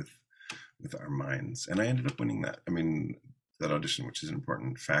with our minds. And I ended up winning that. I mean, that audition, which is an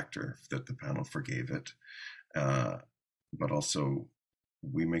important factor that the panel forgave it. But also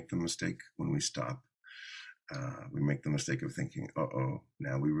we make the mistake when we stop. We make the mistake of thinking,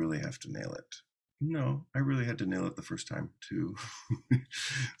 now we really have to nail it. No, I really had to nail it the first time too.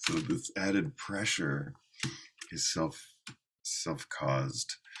 So this added pressure is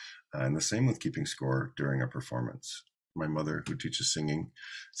self-caused. And the same with keeping score during a performance. My mother, who teaches singing,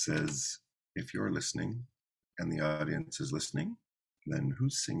 says, if you're listening and the audience is listening, then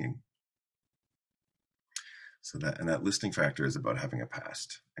who's singing? So that listening factor is about having a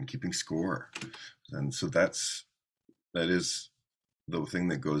past and keeping score. And so that is the thing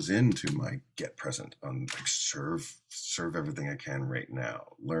that goes into my get present on like serve everything I can right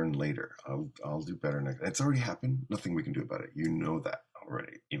now, learn later. I'll do better next. It's already happened. Nothing we can do about it. You know that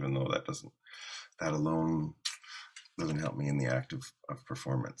already, even though that alone doesn't help me in the act of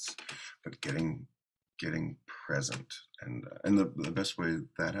performance, but getting present and the best way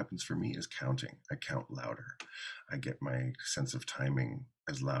that happens for me is counting. I count louder. I get my sense of timing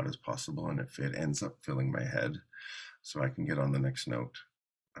as loud as possible, and if it ends up filling my head, so I can get on the next note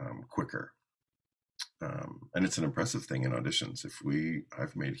quicker. And it's an impressive thing in auditions.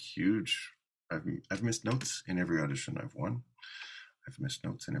 I've missed notes in every audition I've won. I've missed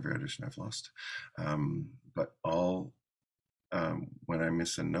notes in every audition I've lost. But when I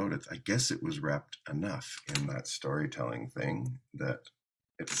miss a note, I guess it was wrapped enough in that storytelling thing that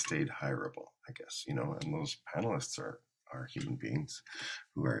it stayed hireable, I guess, and those panelists are human beings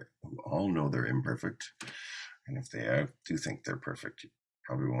who all know they're imperfect. And if they do think they're perfect, you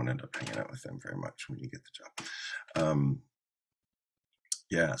probably won't end up hanging out with them very much when you get the job.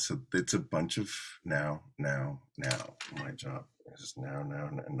 Yeah, so it's a bunch of now. My job is now,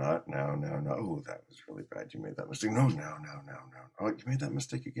 not now. Oh, that was really bad. You made that mistake. No. Oh, you made that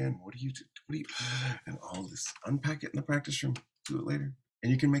mistake again. What do you do? And all this. Unpack it in the practice room. Do it later. And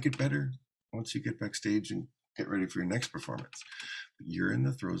you can make it better once you get backstage and get ready for your next performance. But you're in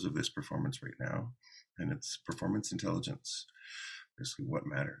the throes of this performance right now, and it's performance intelligence. Basically what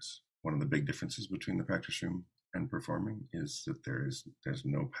matters. One of the big differences between the practice room and performing is that there's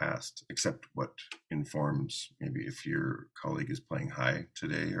no past, except what informs, maybe if your colleague is playing high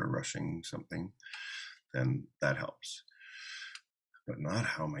today or rushing something, then that helps. But not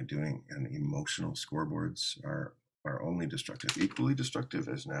how am I doing? And emotional scoreboards are only destructive. Equally destructive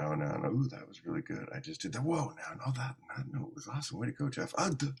as now. Ooh, that was really good. I just did that. Whoa, that note was awesome. Way to go, Jeff.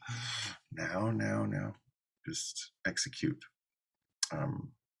 Now. Just execute.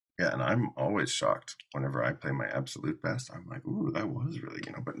 Yeah, and I'm always shocked whenever I play my absolute best. I'm like, ooh, that was really,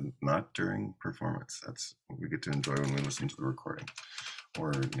 but not during performance. That's what we get to enjoy when we listen to the recording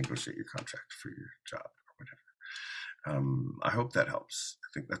or negotiate your contract for your job or whatever. I hope that helps. I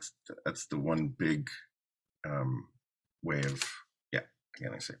think that's the one big way of,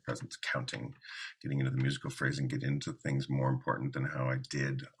 again, I say presence, counting, getting into the musical phrasing, get into things more important than how I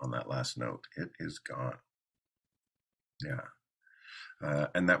did on that last note. It is gone. Yeah.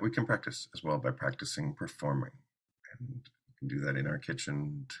 And that we can practice as well by practicing performing. And we can do that in our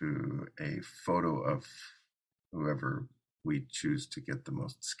kitchen to a photo of whoever we choose to get the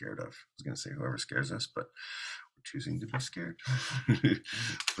most scared of. I was going to say whoever scares us, but we're choosing to be scared.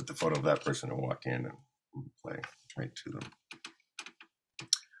 Put the photo of that person and walk in and play right to them.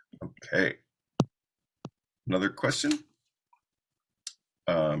 Okay. Another question?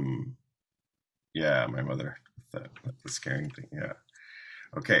 Yeah, my mother, the scaring thing, yeah.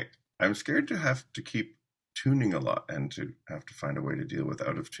 Okay, I'm scared to have to keep tuning a lot and to have to find a way to deal with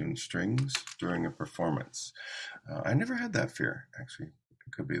out-of-tune strings during a performance. I never had that fear, actually.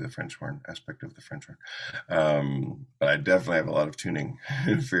 It could be the French horn aspect of the French horn. But I definitely have a lot of tuning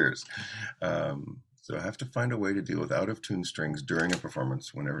fears. So I have to find a way to deal with out-of-tune strings during a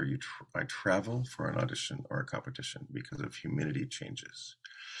performance whenever I travel for an audition or a competition because of humidity changes.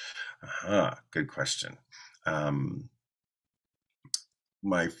 Good question.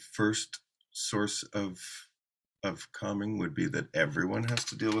 My first source of calming would be that everyone has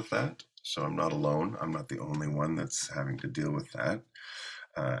to deal with that. So I'm not alone. I'm not the only one that's having to deal with that.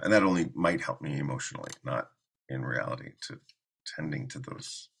 And that only might help me emotionally, not in reality, to tending to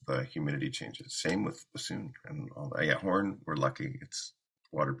the humidity changes. Same with bassoon and all that. Yeah, horn, we're lucky. It's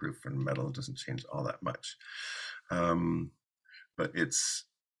waterproof and metal. It doesn't change all that much. But it's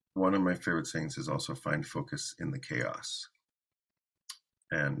one of my favorite sayings is also find focus in the chaos.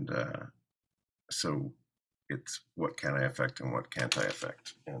 And so it's what can I affect and what can't I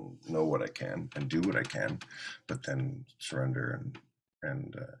affect, and know what I can and do what I can, but then surrender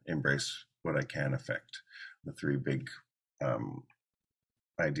and embrace what I can affect. The three big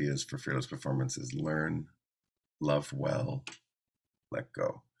ideas for fearless performance is learn, love well, let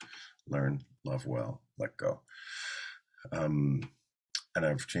go. Learn, love well, let go. And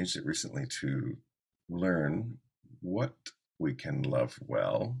I've changed it recently to learn what we can love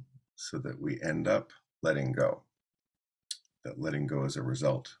well so that we end up letting go. That letting go is a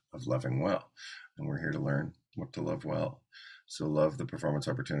result of loving well. And we're here to learn what to love well. So love the performance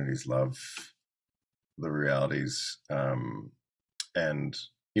opportunities, love the realities. And,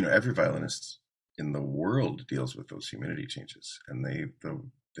 every violinist in the world deals with those humidity changes, and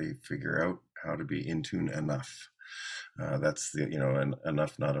they figure out how to be in tune enough. That's the, an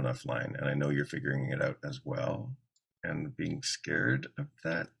enough, not enough line. And I know you're figuring it out as well. And being scared of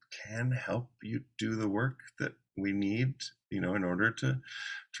that can help you do the work that we need, in order to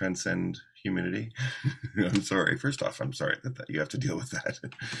transcend humidity. I'm sorry. First off, I'm sorry that you have to deal with that.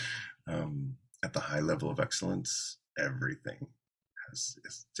 At the high level of excellence, everything has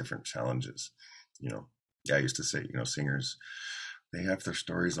different challenges. I used to say, singers, they have their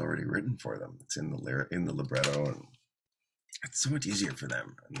stories already written for them. It's in the libretto, and it's so much easier for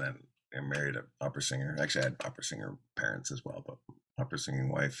them. And then I married an opera singer. Actually, I had opera singer parents as well, but opera singing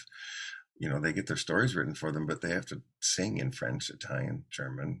wife. they get their stories written for them, but they have to sing in French, Italian,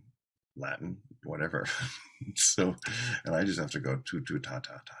 German, Latin, whatever. So, and I just have to go tu tu ta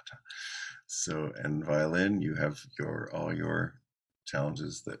ta ta ta. So, and violin, you have all your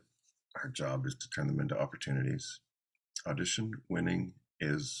challenges that our job is to turn them into opportunities. Audition winning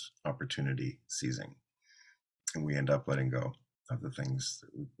is opportunity seizing, and we end up letting go of the things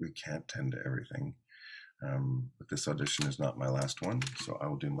that we can't tend to everything. But this audition is not my last one, so I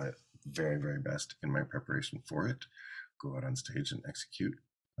will do my very, very best in my preparation for it. Go out on stage and execute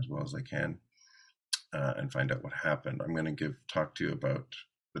as well as I can, and find out what happened. I'm going to talk to you about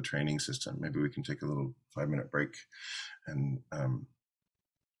the training system. Maybe we can take a little 5-minute break and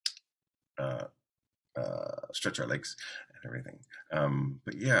stretch our legs and everything.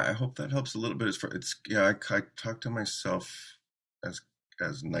 But yeah, I hope that helps a little bit. I talk to myself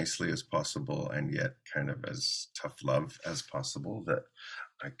as nicely as possible, and yet kind of as tough love as possible, that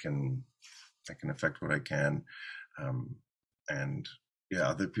I can affect what I can. And yeah,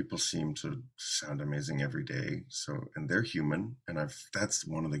 other people seem to sound amazing every day. So, and they're human, and that's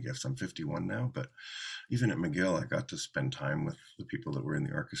one of the gifts. I'm 51 now, but even at McGill, I got to spend time with the people that were in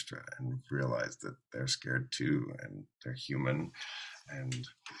the orchestra and realized that they're scared too, and they're human. And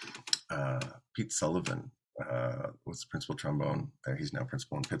Pete Sullivan was principal trombone there. He's now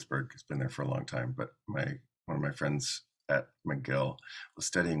principal in Pittsburgh. He's been there for a long time. But one of my friends at McGill was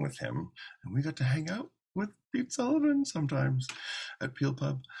studying with him, and we got to hang out with Pete Sullivan sometimes at Peel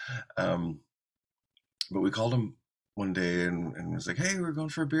Pub. But we called him one day and was like, "Hey, we're going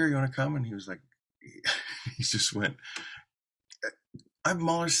for a beer. You want to come?" And he was like, he just went, "I'm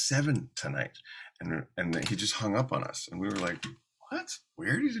Mahler 7 tonight." And he just hung up on us. And we were like, "What? That's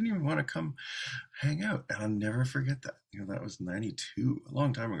weird. He didn't even want to come hang out." And I'll never forget that. That was 92, a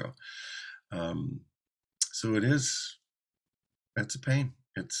long time ago. So it's a pain.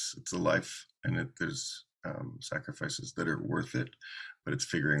 It's a life, and there's sacrifices that are worth it, but it's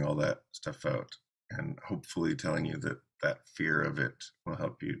figuring all that stuff out, and hopefully telling you that fear of it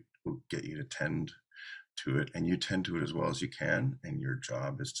will get you to tend to it, and you tend to it as well as you can. And your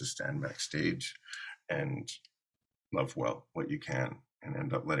job is to stand backstage and love well what you can, and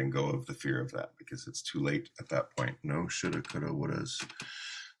end up letting go of the fear of that, because it's too late at that point. No shoulda, coulda, wouldas.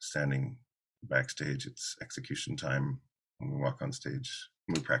 Standing backstage, it's execution time. When we walk on stage,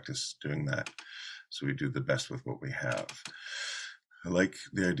 we practice doing that, so we do the best with what we have. I like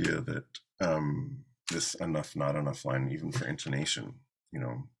the idea that this enough, not enough line, even for intonation,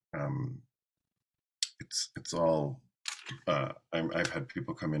 it's all. I've had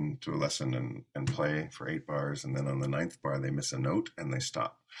people come into a lesson and play for 8 bars, and then on the 9th bar they miss a note and they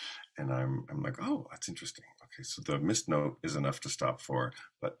stop, and I'm like, oh, that's interesting. Okay, so the missed note is enough to stop for,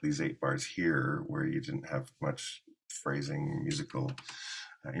 but these 8 bars here, where you didn't have much phrasing, musical,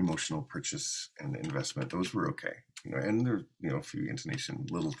 emotional purchase and investment, those were okay. And there, a few intonation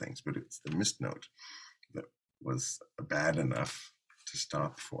little things, but it's the missed note that was bad enough to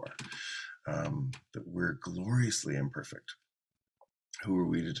stop for. That we're gloriously imperfect. Who are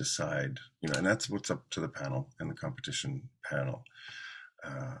we to decide? And that's what's up to the panel and the competition panel.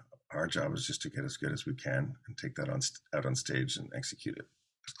 Our job is just to get as good as we can and take that out on stage and execute it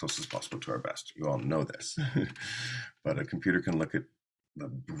as close as possible to our best. You all know this. But a computer can look at the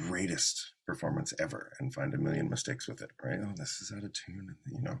greatest performance ever and find a million mistakes with it, right? Oh, this is out of tune.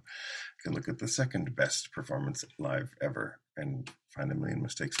 You can look at the second best performance live ever and find a million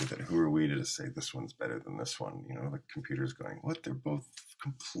mistakes with it. Who are we to say this one's better than this one? The computer's going, what? They're both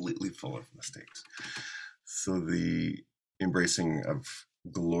completely full of mistakes. So the embracing of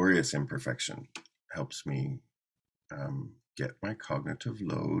glorious imperfection helps me get my cognitive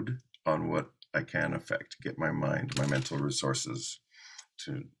load on what I can affect, get my mind, my mental resources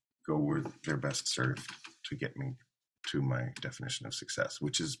to go where they're best served to get me to my definition of success,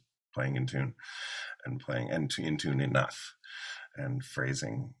 which is playing in tune and playing in tune enough, and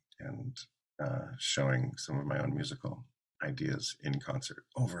phrasing, and showing some of my own musical ideas in concert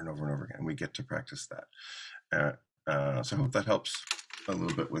over and over and over again. And we get to practice that. So I hope that helps a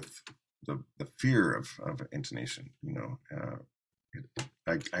little bit with the fear of intonation.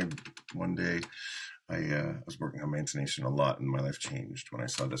 One day I was working on my intonation a lot, and my life changed when I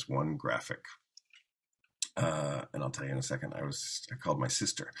saw this one graphic. And I'll tell you in a second. I called my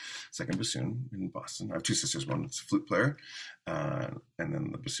sister, second bassoon in Boston. I have 2 sisters. One's a flute player, and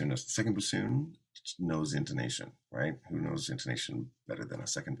then the bassoonist. The second bassoon knows intonation, right? Who knows intonation better than a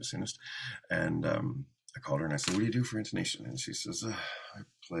second bassoonist? And I called her and I said, "What do you do for intonation?" And she says, "I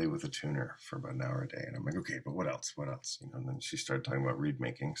play with a tuner for about an hour a day." And I'm like, "Okay, but what else? What else?" And then she started talking about reed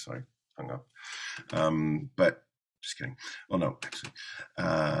making, so I hung up. But just kidding. Well, no, actually.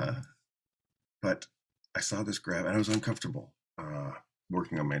 but I saw this grab and I was uncomfortable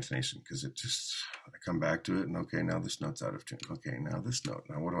working on my intonation because it just, I come back to it and okay, now this note's out of tune. Okay, now this note.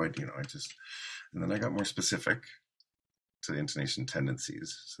 Now what do I do? And then I got more specific to intonation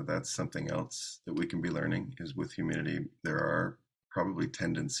tendencies. So that's something else that we can be learning is with humidity. There are probably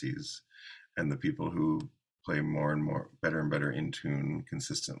tendencies, and the people who play more and more, better and better in tune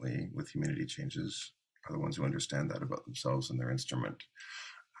consistently with humidity changes are the ones who understand that about themselves and their instrument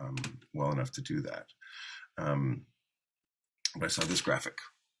well enough to do that. But I saw this graphic.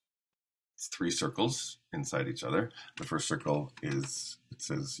 It's 3 circles inside each other. The first circle is, it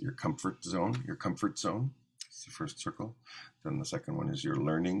says your comfort zone. It's the first circle. Then the second one is your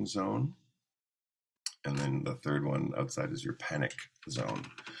learning zone. And then the third one outside is your panic zone.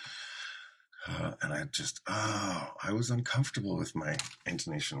 And I was uncomfortable with my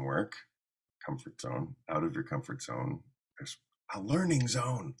intonation work. Comfort zone, out of your comfort zone. There's a learning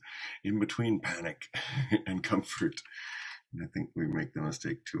zone in between panic and comfort. And I think we make the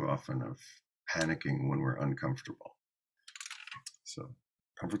mistake too often of panicking when we're uncomfortable. So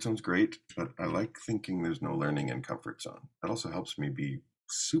comfort zone's great, but I like thinking there's no learning in comfort zone. That also helps me be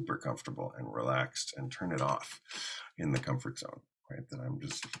super comfortable and relaxed and turn it off in the comfort zone, right? That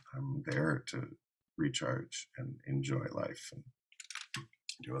I'm there to recharge and enjoy life and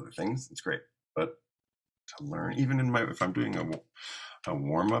do other things. It's great. But to learn, even if I'm doing a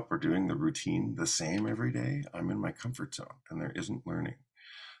warm up or doing the routine the same every day, I'm in my comfort zone and there isn't learning.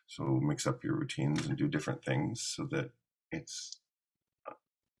 So mix up your routines and do different things so that it's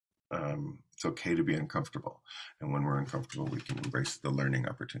okay to be uncomfortable. And when we're uncomfortable, we can embrace the learning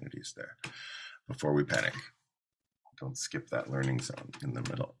opportunities there before we panic. Don't skip that learning zone in the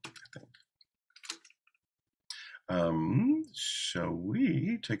middle, I think. Shall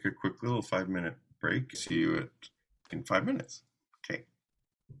we take a quick little 5-minute break? See you in 5 minutes. Okay.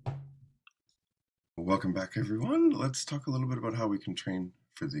 Welcome back, everyone. Let's talk a little bit about how we can train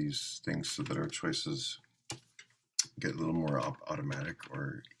for these things so that our choices get a little more automatic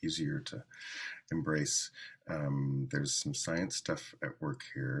or easier to embrace. There's some science stuff at work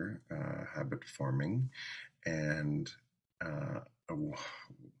here, habit forming, and a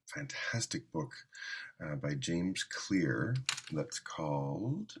fantastic book by James Clear that's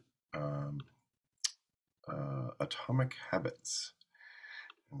called Atomic Habits.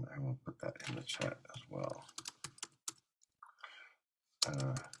 And I will put that in the chat as well.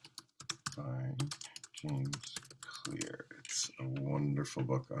 By James Clear. It's a wonderful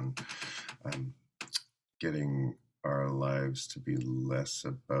book on getting our lives to be less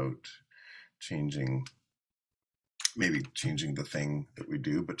about changing the thing that we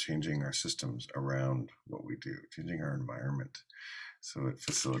do, but changing our systems around what we do, changing our environment. So it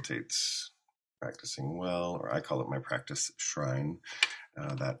facilitates practicing well, or I call it my practice shrine,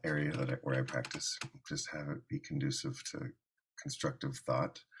 that area where I practice, just have it be conducive to constructive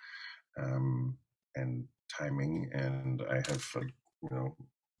thought and timing. And I have,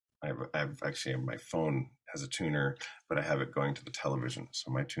 I've actually, my phone has a tuner, but I have it going to the television.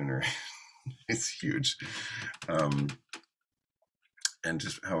 So my tuner is huge. And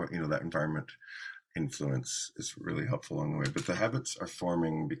just how, that environment influence is really helpful along the way. But the habits are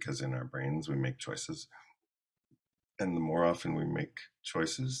forming because in our brains, we make choices. And the more often we make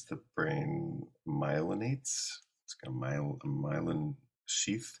choices, the brain myelinates. It's got a myelin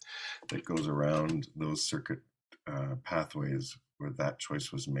sheath that goes around those circuit pathways where that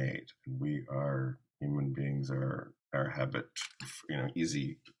choice was made. And human beings are habit,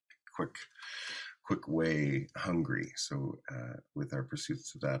 easy, quick way hungry. So with our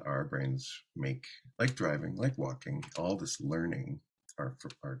pursuits of that, our brains make, like driving, like walking, all this learning are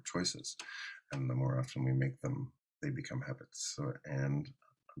choices. And the more often we make them, they become habits. So, and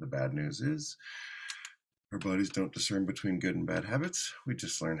the bad news is our bodies don't discern between good and bad habits. We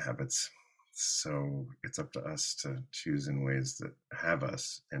just learn habits. So it's up to us to choose in ways that have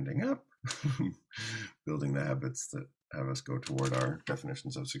us ending up building the habits that have us go toward our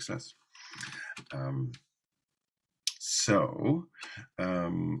definitions of success.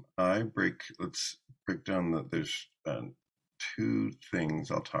 Let's break down that there's 2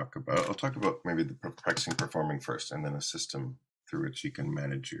 things I'll talk about. I'll talk about maybe the practicing performing first, and then a system through which you can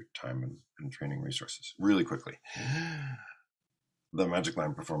manage your time and training resources really quickly. The Magic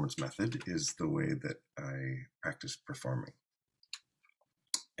Line Performance Method is the way that I practice performing.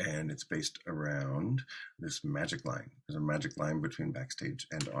 And it's based around this magic line. There's a magic line between backstage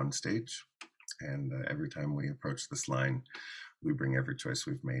and on stage. And every time we approach this line, we bring every choice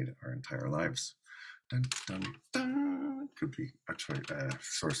we've made our entire lives. Dun, dun, dun. It could be a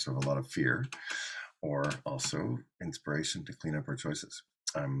source of a lot of fear, or also inspiration to clean up our choices.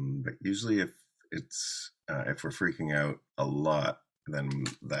 But usually if it's if we're freaking out a lot, then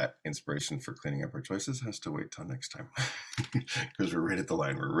that inspiration for cleaning up our choices has to wait till next time, because we're right at the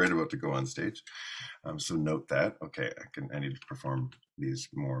line. We're right about to go on stage. So note that. Okay, I need to perform these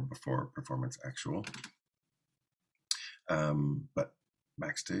more before performance actual. But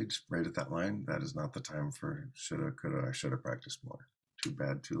backstage, right at that line, that is not the time for shoulda, coulda, I shoulda practiced more. Too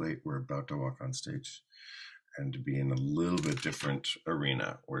bad, too late. We're about to walk on stage and to be in a little bit different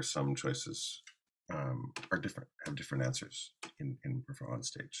arena where some choices are different, have different answers in on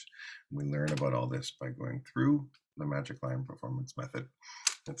stage. We learn about all this by going through the Magic Line performance method.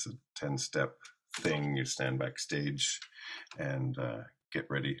 It's a 10-step thing. You stand backstage and get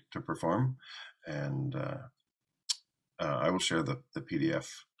ready to perform. And I will share the PDF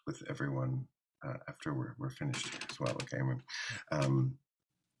with everyone after we're finished here as well. Okay,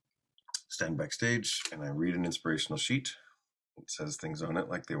 stand backstage and I read an inspirational sheet. It says things on it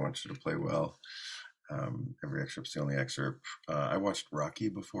like they want you to play well. Every excerpt's the only excerpt. I watched Rocky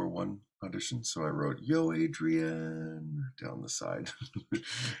before one audition, so I wrote "Yo, Adrian" down the side.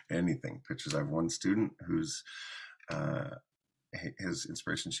 Anything, pictures. I have one student whose his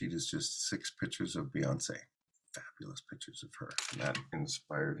inspiration sheet is just 6 pictures of Beyonce. Fabulous pictures of her. And that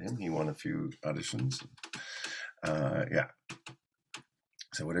inspired him. He won a few auditions. Yeah.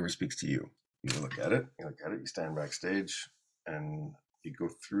 So whatever speaks to you, you look at it, you stand backstage, and you go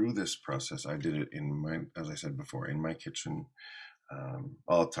through this process. I did it in my, as I said before, in my kitchen.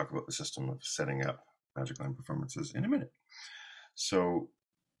 I'll talk about the system of setting up Magic Line performances in a minute. So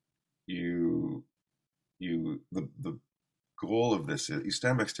the goal of this is you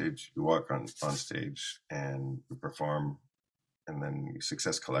stand backstage, you walk on stage, and you perform, and then you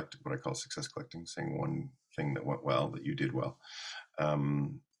success collect, what I call success collecting, saying one thing that went well, that you did well,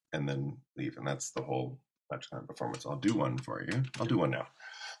 and then leave. And that's the whole Magic Line performance. I'll do one for you. I'll do one now.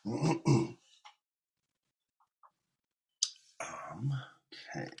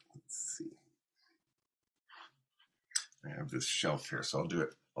 Okay, let's see. I have this shelf here, so I'll do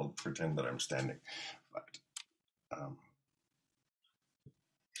it. I'll pretend that I'm standing, but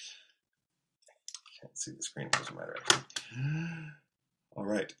can't see the screen. It doesn't matter, actually. All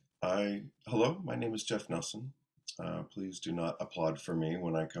right. Hello, my name is Jeff Nelsen. Please do not applaud for me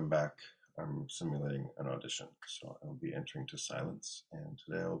when I come back. I'm simulating an audition, so I'll be entering to silence. And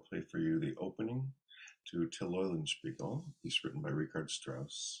today I'll play for you the opening to Till Eulenspiegel, piece written by Richard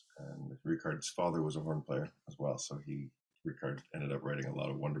Strauss. And Richard's father was a horn player as well, so Richard ended up writing a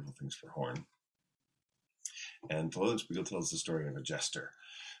lot of wonderful things for horn. And Till Eulenspiegel tells the story of a jester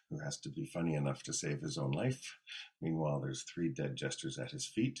who has to be funny enough to save his own life. Meanwhile, there's 3 dead jesters at his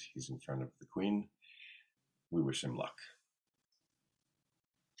feet. He's in front of the queen. We wish him luck.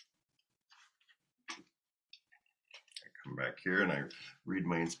 I come back here and I read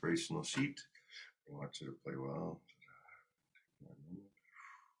my inspirational sheet. I want you to play well.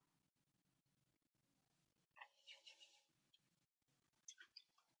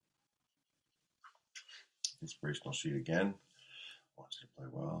 Inspirational sheet again. I want you to play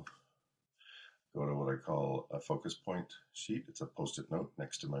well. Go to what I call a focus point sheet. It's a post-it note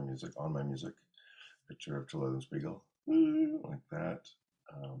next to my music, on my music. Picture of Till Eulenspiegel, like that.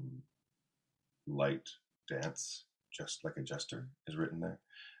 Light dance, just like a jester, is written there.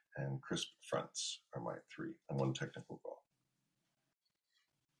 And crisp fronts are my 3, and 1 technical goal.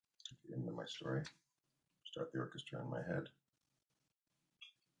 Get into my story. Start the orchestra in my head.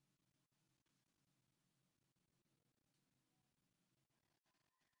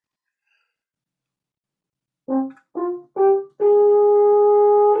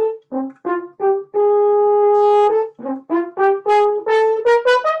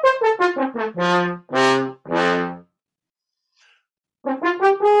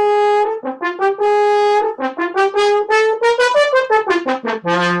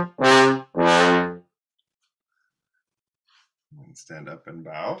 Stand up and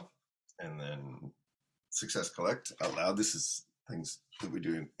bow, and then success collect out loud. This is things that we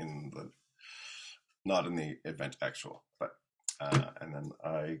do in the, not in the event actual, but and then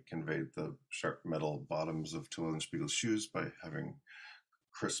I conveyed the sharp metal bottoms of Till Eulenspiegel's shoes by having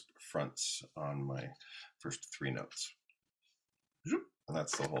crisp fronts on my first 3 notes, and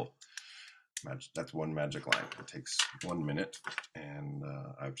that's the whole magic. That's one Magic Line. It takes 1 minute, and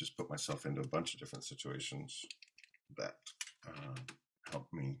I've just put myself into a bunch of different situations that help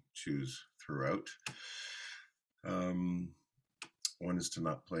me choose throughout. One is to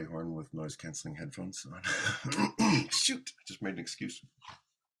not play horn with noise-canceling headphones on. Shoot, I just made an excuse.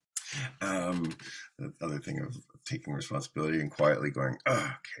 The other thing of taking responsibility and quietly going,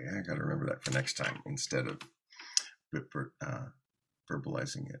 okay, I got to remember that for next time, instead of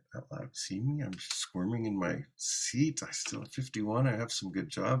verbalizing it out loud. See me? I'm squirming in my seat. I still at 51. I have some good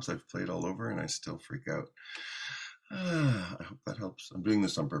jobs. I've played all over, and I still freak out. I hope that helps. I'm doing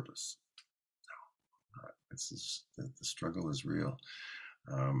this on purpose. The struggle is real,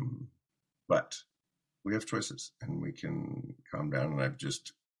 but we have choices, and we can calm down. And I've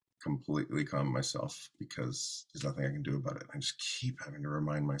just completely calmed myself because there's nothing I can do about it. I just keep having to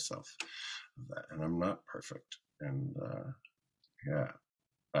remind myself of that, and I'm not perfect. And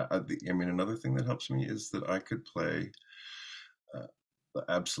another thing that helps me is that I could play the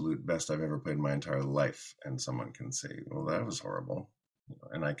absolute best I've ever played in my entire life, and someone can say, well, that was horrible.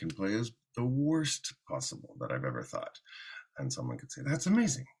 And I can play as the worst possible that I've ever thought, and someone could say, that's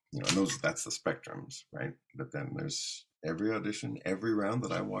amazing. And that's the spectrums, right? But then there's every audition, every round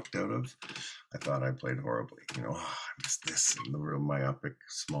that I walked out of, I thought I played horribly. I missed this, and the real myopic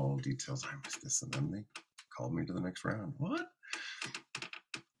small details, I missed this, and then they called me to the next round. What?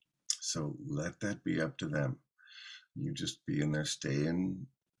 So let that be up to them. You just be in there, stay in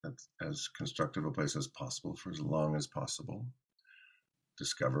as constructive a place as possible for as long as possible.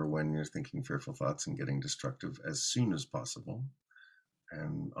 Discover when you're thinking fearful thoughts and getting destructive as soon as possible.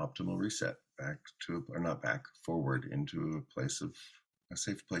 And optimal reset forward into a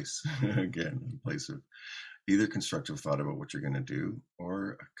safe place. Again, a place of either constructive thought about what you're going to do,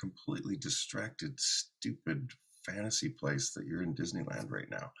 or a completely distracted, stupid fantasy place that you're in Disneyland right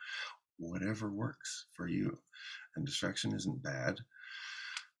now. Whatever works for you. And distraction isn't bad.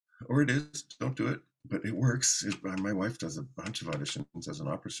 Or it is, don't do it, but it works. My wife does a bunch of auditions as an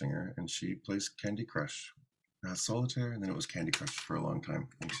opera singer, and she plays Candy Crush. Solitaire, and then it was Candy Crush for a long time.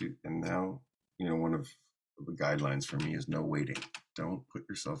 And now, one of the guidelines for me is no waiting. Don't put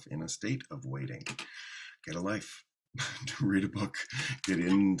yourself in a state of waiting. Get a life. Read a book. Get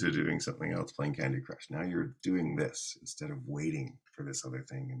into doing something else, playing Candy Crush. Now you're doing this instead of waiting for this other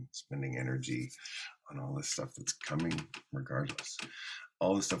thing and spending energy on all this stuff that's coming regardless.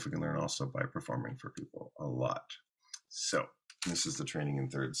 All this stuff we can learn also by performing for people a lot. So this is the training in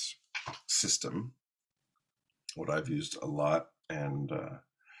thirds system. What I've used a lot, and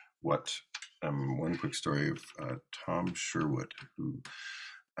one quick story of Tom Sherwood, who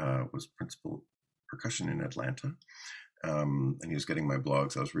was principal percussion in Atlanta, and he was getting my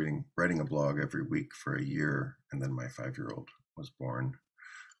blogs. I was writing a blog every week for a year, and then my 5-year-old was born.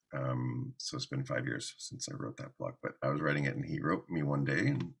 So it's been 5 years since I wrote that blog, but I was writing it, and he wrote me one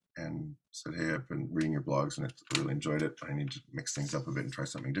day and said, hey, I've been reading your blogs and I really enjoyed it. I need to mix things up a bit and try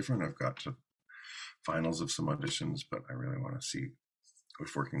something different. I've got to finals of some auditions, but I really want to see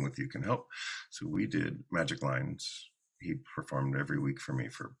if working with you can help. So we did Magic Lines. He performed every week for me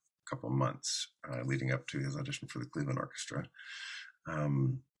for a couple of months leading up to his audition for the Cleveland Orchestra.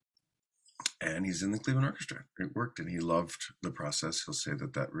 And he's in the Cleveland Orchestra. It worked, and he loved the process. He'll say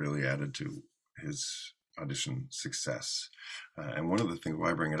that really added to his audition success. And one of the things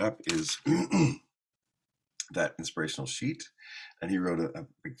why I bring it up is that inspirational sheet. And he wrote a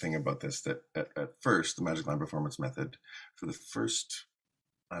big thing about this, that at first, the Magic Line performance method, for the first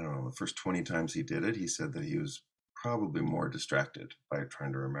 20 times he did it, he said that he was probably more distracted by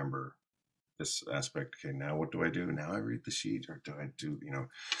trying to remember this aspect. Okay, now what do I do? Now I read the sheet, or do I do,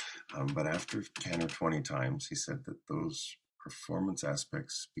 but after 10 or 20 times, he said that those performance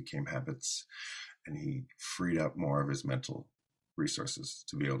aspects became habits, and he freed up more of his mental resources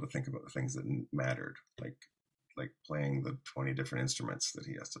to be able to think about the things that mattered, like playing the 20 different instruments that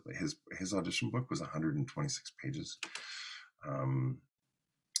he has to play. His audition book was 126 pages.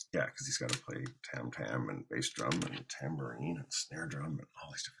 Because he's got to play tam-tam and bass drum and tambourine and snare drum and all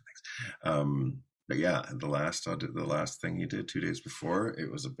these different things. But yeah, the last thing he did 2 days before,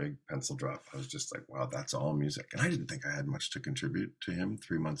 it was a big pencil drop. I was just like, wow, that's all music. And I didn't think I had much to contribute to him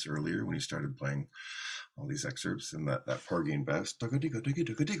 3 months earlier when he started playing all these excerpts and that Porgy Best, that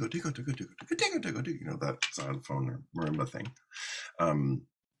xylophone or marimba thing.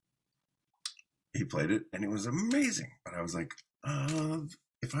 He played it, and it was amazing. But I was like,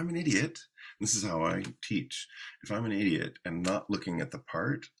 if I'm an idiot, this is how I teach. If I'm an idiot and not looking at the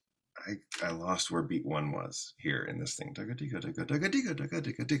part, I lost where beat one was here in this thing. Like, do you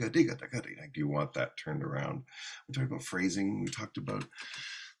want that turned around? We talked about phrasing. We talked about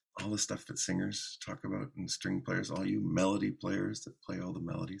all the stuff that singers talk about, and string players, all you melody players that play all the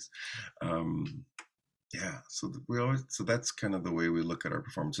melodies. So that's kind of the way we look at our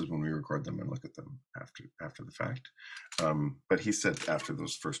performances when we record them and look at them after the fact. But he said after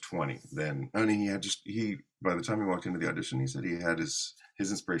those first 20, then, I mean, he by the time he walked into the audition, he said he had his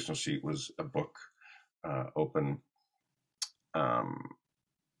inspirational sheet was a book open,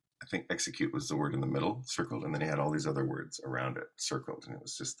 I think execute was the word in the middle, circled, and then he had all these other words around it, circled, and it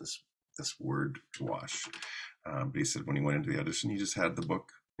was just this word wash. But he said when he went into the audition, he just had the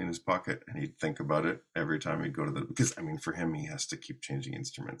book in his pocket, and he'd think about it every time he'd go to because I mean, for him, he has to keep changing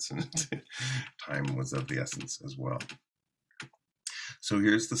instruments, and time was of the essence as well. So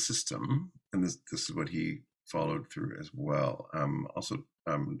here's the system, and this is what he followed through as well. Also,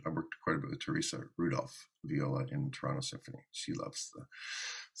 I worked quite a bit with Teresa Rudolph, viola in Toronto Symphony. She loves the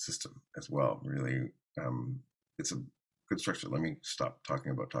system as well. Really, it's a good structure. Let me stop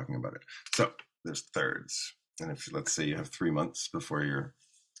talking about it. So there's thirds, and if let's say you have 3 months before your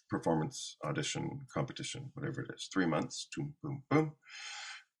performance, audition, competition, whatever it is, 3 months, boom, boom, boom.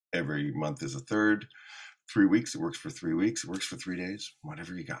 Every month is a third. 3 weeks, it works for 3 weeks. It works for 3 days,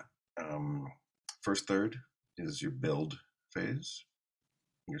 whatever you got. First third is your build phase.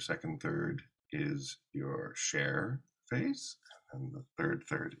 Your second third is your share phase. And the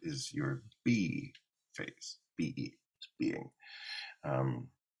third is your be phase. B-E, being.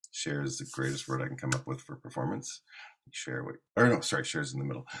 Share is the greatest word I can come up with for performance. Share share's in the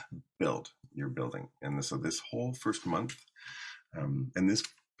middle. Build, you're building. And so this whole first month, and this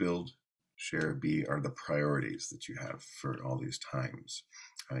build, share, be are the priorities that you have for all these times.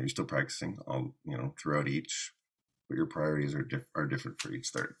 You're still practicing all, throughout each, but your priorities are different for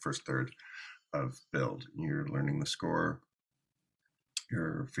each first third of build. You're learning the score.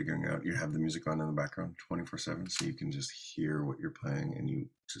 You're figuring out, you have the music on in the background 24/7, so you can just hear what you're playing, and you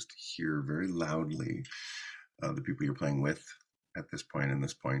just hear very loudly the people you're playing with at this point and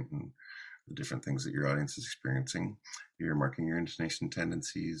this point, and the different things that your audience is experiencing. You're marking your intonation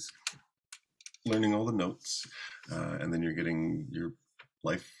tendencies, learning all the notes, and then you're getting your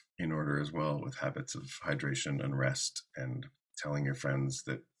life in order as well, with habits of hydration and rest, and telling your friends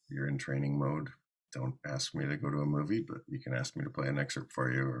that you're in training mode. Don't ask me to go to a movie, but you can ask me to play an excerpt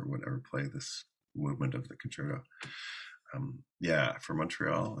for you or whatever, play this movement of the concerto. For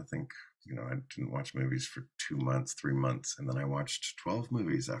Montreal, I think, I didn't watch movies for 2 months, 3 months, and then I watched 12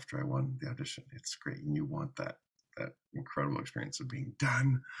 movies after I won the audition. It's great, and you want that incredible experience of being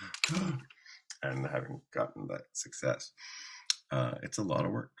done and having gotten that success. It's a lot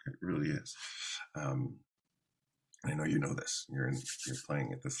of work. It really is. I know you know this. You're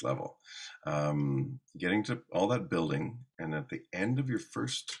playing at this level. Getting to all that building, and at the end of your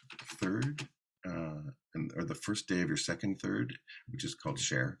first third, or the first day of your second third, which is called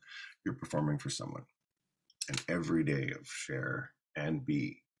share, you're performing for someone. And every day of share and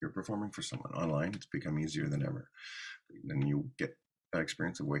be, you're performing for someone. Online, it's become easier than ever. And you get that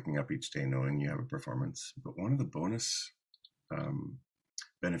experience of waking up each day knowing you have a performance. But one of the bonus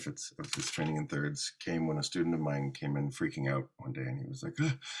benefits of this training in thirds came when a student of mine came in freaking out one day, and he was like,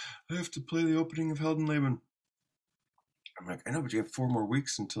 I have to play the opening of Heldenleben. I'm like, I know, but you have 4 more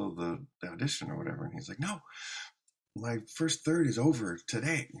weeks until the audition or whatever. And he's like, no, my first third is over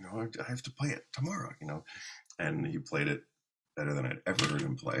today. I have to play it tomorrow, and he played it better than I'd ever heard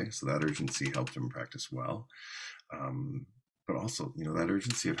him play. So that urgency helped him practice well. But also, that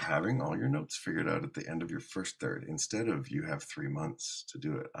urgency of having all your notes figured out at the end of your first third, instead of you have 3 months to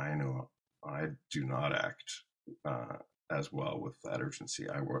do it. I know I do not act as well with that urgency.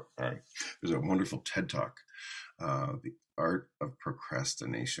 There's a wonderful TED Talk, The Art of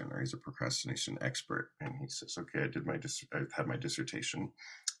Procrastination, or he's a procrastination expert. And he says, okay, I had my dissertation.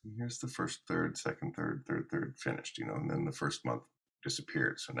 And here's the first third, second third, third finished, and then the first month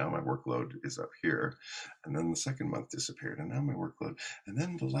disappeared. So now my workload is up here, and then the second month disappeared, and now my workload, and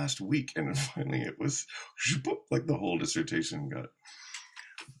then the last week, and then finally it was like the whole dissertation got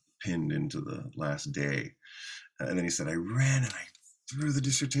pinned into the last day. And then he said, I ran and I threw the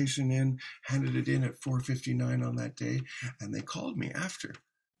dissertation in, handed it in at 4:59 on that day, and they called me after,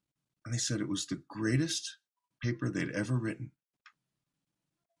 and they said it was the greatest paper they'd ever written.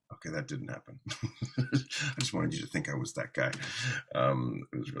 Okay, that didn't happen. I just wanted you to think I was that guy.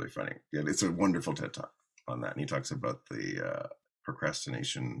 It was really funny. Yeah, it's a wonderful TED Talk on that. And he talks about the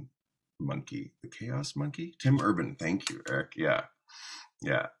procrastination monkey, the chaos monkey. Tim Urban, thank you, Eric. Yeah.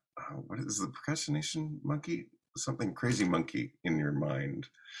 What is the procrastination monkey? Something crazy monkey in your mind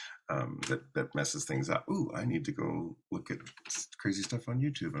that messes things up. Ooh, I need to go look at crazy stuff on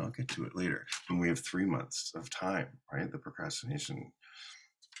YouTube, and I'll get to it later. When we have 3 months of time, right? The procrastination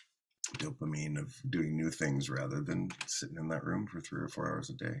dopamine of doing new things rather than sitting in that room for 3 or 4 hours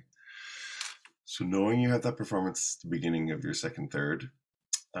a day. So knowing you have that performance at the beginning of your second third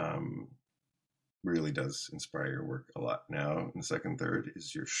really does inspire your work a lot. Now in the second third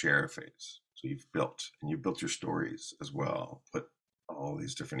is your share phase. So you've built your stories as well, put all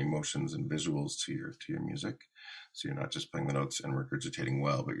these different emotions and visuals to your music. So you're not just playing the notes and regurgitating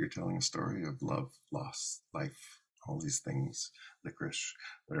well, but you're telling a story of love, loss, life, all these things, licorice,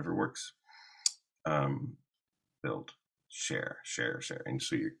 whatever works. Build, share. And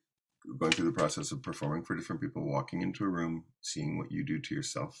so you're going through the process of performing for different people, walking into a room, seeing what you do to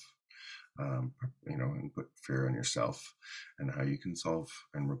yourself, and put fear on yourself, and how you can solve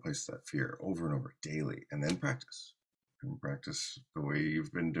and replace that fear over and over daily, and then practice the way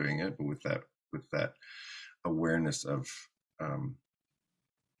you've been doing it, but with that awareness of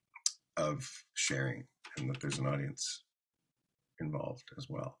sharing, and that there's an audience involved as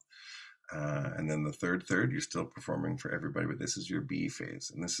well. And then the third, you're still performing for everybody, but this is your B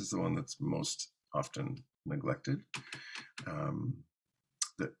phase, and this is the one that's most often neglected.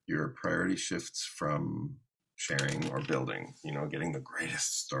 That your priority shifts from sharing or building, getting the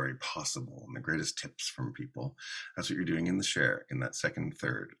greatest story possible and the greatest tips from people. That's what you're doing in the share, in that second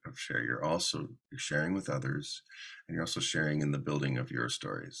third of share. You're sharing with others, and you're also sharing in the building of your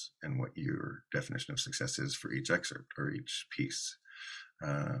stories and what your definition of success is for each excerpt or each piece.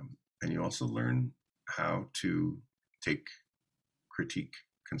 And you also learn how to take critique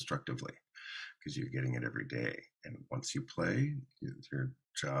constructively, because you're getting it every day. And once you play, your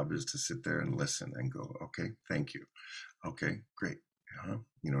job is to sit there and listen and go, okay, thank you. Okay, great.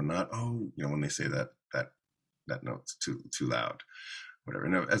 Not, when they say that note's too loud, whatever.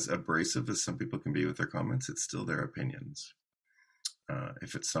 Now, as abrasive as some people can be with their comments, it's still their opinions.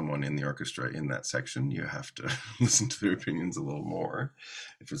 If it's someone in the orchestra in that section, you have to listen to their opinions a little more.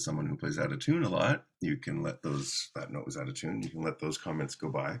 If it's someone who plays out of tune a lot, you can let that note was out of tune. You can let those comments go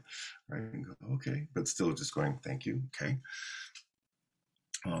by, right? And go, okay, but still just going, thank you, okay,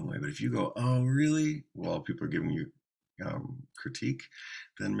 along the way. But if you go, oh, really? While people are giving you critique,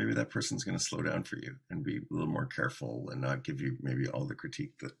 then maybe that person's going to slow down for you and be a little more careful and not give you maybe all the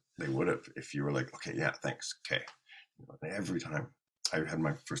critique that they would have if you were like, okay, yeah, thanks, okay. Every time. I had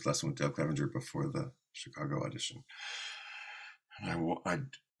my first lesson with Dale Clevenger before the Chicago audition. And I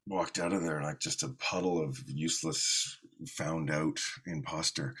walked out of there like just a puddle of useless, found out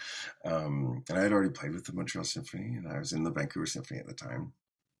imposter. And I had already played with the Montreal Symphony, and I was in the Vancouver Symphony at the time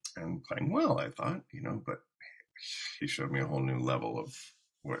and playing well, I thought, but he showed me a whole new level of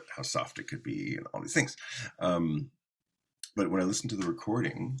how soft it could be and all these things. But when I listened to the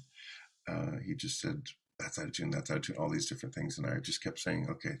recording, he just said, that's out of tune, all these different things. And I just kept saying,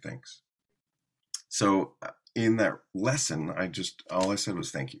 okay, thanks. So in that lesson, all I said was,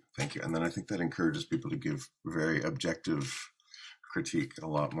 thank you. And then I think that encourages people to give very objective critique a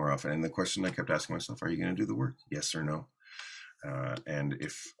lot more often. And the question I kept asking myself, are you going to do the work? Yes or no? And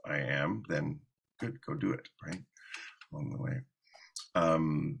if I am, then good, go do it, right? Along the way.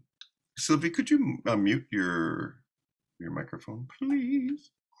 Sylvie, could you mute your microphone, please?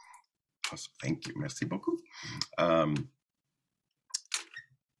 Awesome. Thank you. Merci beaucoup.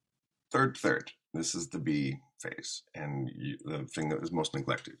 Third. This is the B phase, and the thing that is most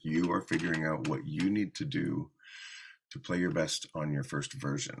neglected. You are figuring out what you need to do to play your best on your first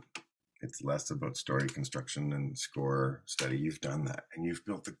version. It's less about story construction and score study. You've done that, and you've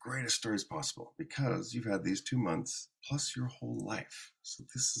built the greatest stories possible because you've had these 2 months plus your whole life. So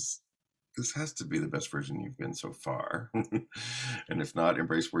this has to be the best version you've been so far. And if not,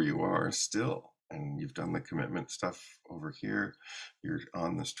 embrace where you are still. And you've done the commitment stuff over here. You're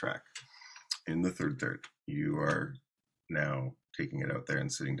on this track. In the third, you are now taking it out there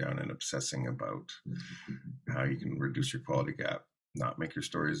and sitting down and obsessing about how you can reduce your quality gap, not make your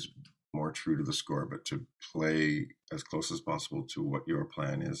stories more true to the score, but to play as close as possible to what your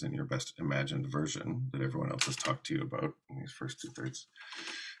plan is and your best imagined version that everyone else has talked to you about in these first 2/3.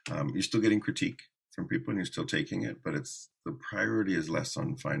 You're still getting critique from people and you're still taking it, but the priority is less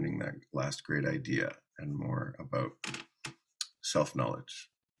on finding that last great idea and more about self-knowledge.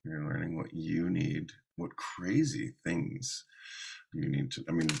 You're learning what you need, what crazy things you need to,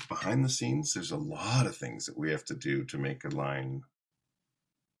 behind the scenes, there's a lot of things that we have to do to make a line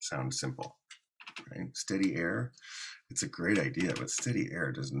sound simple, right? Steady air, it's a great idea, but steady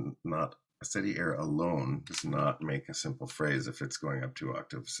air alone does not make a simple phrase if it's going up 2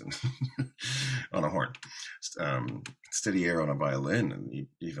 octaves and on a horn. Steady air on a violin, and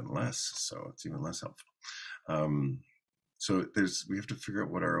even less, so it's even less helpful. So we have to figure out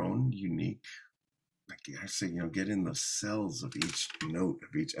what our own unique, get in the cells of each note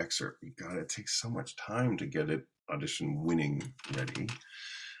of each excerpt. It takes so much time to get it audition winning ready,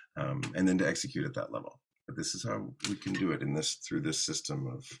 and then to execute at that level. But this is how we can do it through this system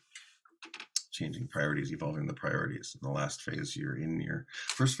of changing priorities, evolving the priorities. In the last phase, you're in your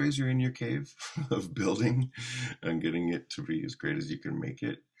cave of building and getting it to be as great as you can make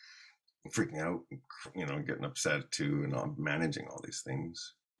it, freaking out, getting upset too, and managing all these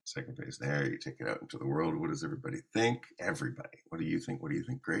things. Second phase, there you take it out into the world. What does everybody think? Everybody. What do you think? What do you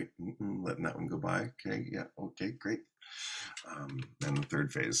think? Great. Letting that one go by. Okay. Yeah. Okay. Great. And the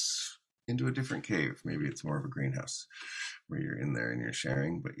third phase, into a different cave. Maybe it's more of a greenhouse where you're in there and you're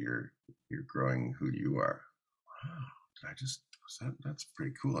sharing, but you're growing who you are. Wow. That's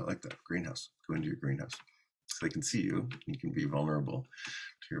pretty cool. I like that. Greenhouse. Go into your greenhouse so they can see you. You can be vulnerable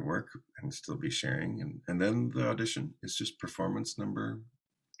to your work and still be sharing. And then the audition is just performance number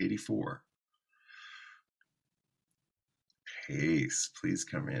 84. Pace, please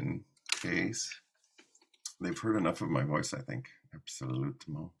come in. Pace. They've heard enough of my voice, I think. Absolutement.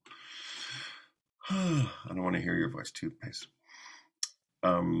 I don't want to hear your voice too, Pace.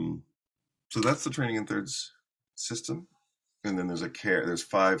 So that's the training in thirds system. And then there's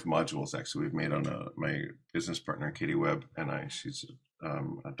 5 modules actually we've made on my business partner, Katie Webb, and she's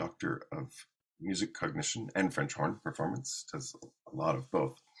a doctor of music cognition and French horn performance, does a lot of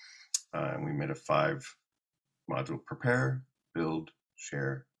both. And we made a 5 module: prepare, build,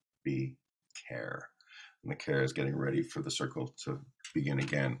 share, be, care. And the care is getting ready for the circle to begin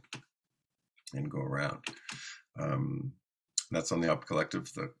again and go around. That's on the Up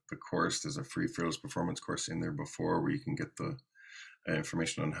Collective. The course, there's a free fearless performance course in there before where you can get the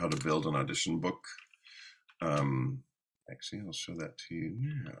information on how to build an audition book. Actually, I'll show that to you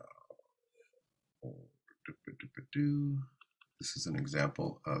now. This is an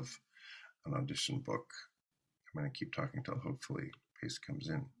example of an audition book. I'm going to keep talking till hopefully Pace comes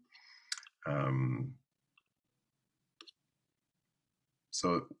in.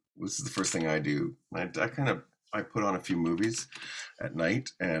 So this is the first thing I do. I put on a few movies at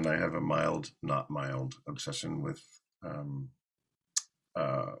night, and I have a mild, not mild obsession with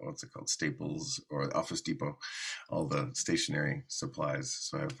what's it called? Staples or Office Depot, all the stationery supplies.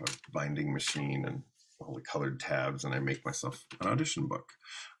 So I have a binding machine and all the colored tabs, and I make myself an audition book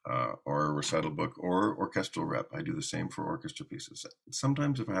or a recital book or orchestral rep. I do the same for orchestra pieces.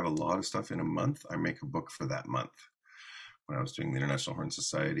 Sometimes if I have a lot of stuff in a month, I make a book for that month. When I was doing the International Horn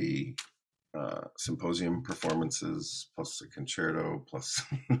Society symposium performances, plus a concerto, plus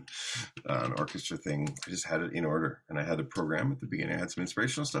an orchestra thing, I just had it in order. And I had a program at the beginning. I had some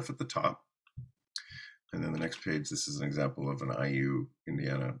inspirational stuff at the top. And then the next page, this is an example of an IU,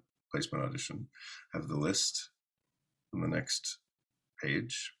 Indiana placement audition. I have the list on the next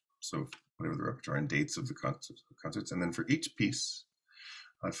page. So whatever the repertoire and dates of the concerts. And then for each piece,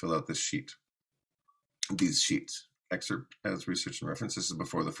 I fill out this sheet. These sheets, excerpt as research and reference. This is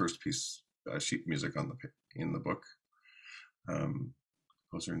before the first piece, sheet music in the book.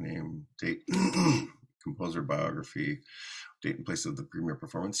 Composer name, date, composer biography, date and place of the premiere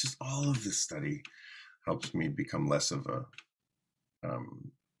performance. Just all of this study helps me become less of a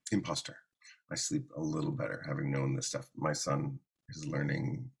imposter. I sleep a little better having known this stuff. My son is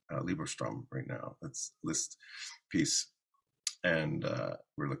learning Lieberstrom right now. That's Liszt piece. And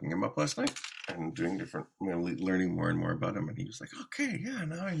we're looking him up last night and doing different, learning more and more about him. And he was like, okay, yeah,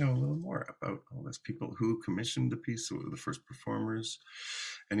 now I know a little more about all these people who commissioned the piece, who were the first performers,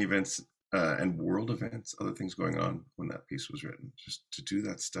 and events and world events, other things going on when that piece was written. Just to do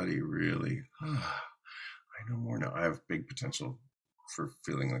that study, really, I know more now. I have big potential for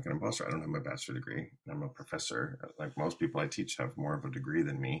feeling like an imposter. I don't have my bachelor degree. I'm a professor. Like most people I teach have more of a degree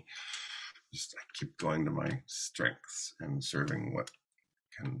than me. Just I keep going to my strengths and serving what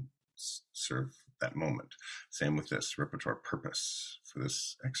can serve that moment. Same with this repertoire purpose for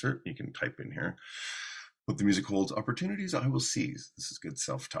this excerpt. You can type in here. What the music holds, opportunities I will seize. This is good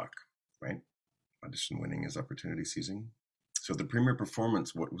self-talk, right? Audition winning is opportunity seizing. So the premiere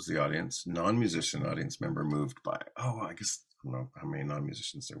performance, what was the audience? Non-musician audience member moved by? I guess I don't know how many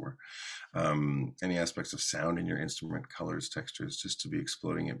non-musicians there were. Any aspects of sound in your instrument, colors, textures, just to be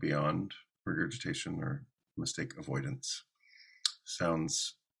exploding it beyond regurgitation or mistake avoidance.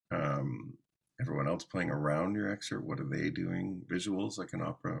 Sounds, everyone else playing around your excerpt, what are they doing? Visuals like an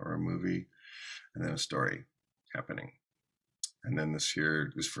opera or a movie, and then a story happening. And then this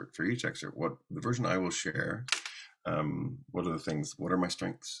here is for each excerpt. What the version I will share, what are the things, what are my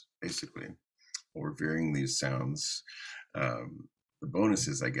strengths, basically? While revering these sounds, the bonus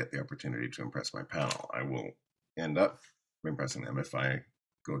is I get the opportunity to impress my panel. I will end up impressing them if I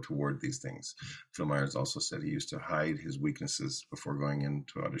go toward these things. Phil Myers also said he used to hide his weaknesses before going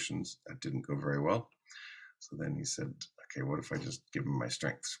into auditions. That didn't go very well. So then he said, okay, what if I just give him my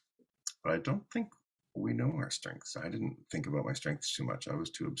strengths? But I don't think we know our strengths. I didn't think about my strengths too much. I was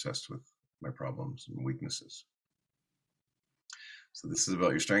too obsessed with my problems and weaknesses. So this is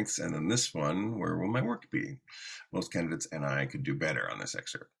about your strengths. And then this one, where will my work be? Most candidates and I could do better on this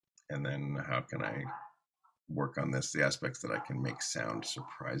excerpt. And then how can I work on this, the aspects that I can make sound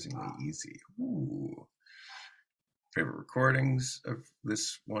surprisingly easy. Ooh. Favorite recordings of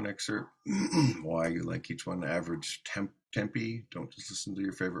this one excerpt. Why you like each one. Average tempi. Don't just listen to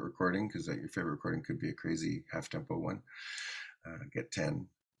your favorite recording, because your favorite recording could be a crazy half-tempo one. Get 10.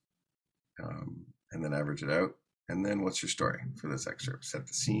 And then average it out. And then what's your story for this excerpt? Set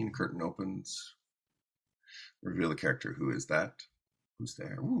the scene, curtain opens. Reveal the character. Who is that? Who's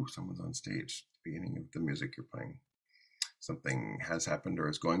there? Ooh, someone's on stage. Beginning of the music you're playing. Something has happened or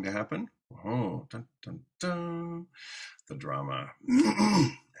is going to happen. Oh, dun, dun, dun. The drama.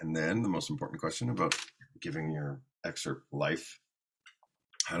 And then the most important question about giving your excerpt life.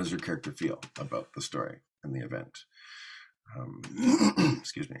 How does your character feel about the story and the event?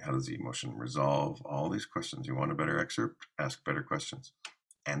 Excuse me. How does the emotion resolve? All these questions. You want a better excerpt? Ask better questions.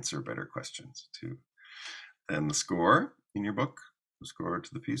 Answer better questions too. Then the score in your book. The score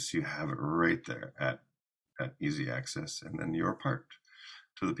to the piece, you have it right there at easy access, and then your part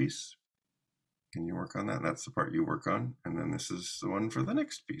to the piece. Can you work on that? That's the part you work on. And then this is the one for the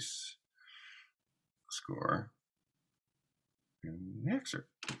next piece. Score and the excerpt.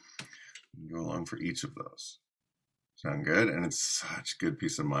 You go along for each of those. Sound good? And it's such good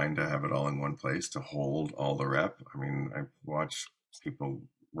peace of mind to have it all in one place, to hold all the rep. I mean, I watch people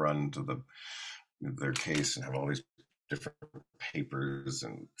run to their case and have all these different papers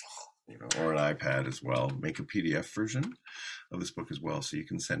and, or an iPad as well. Make a PDF version of this book as well, so you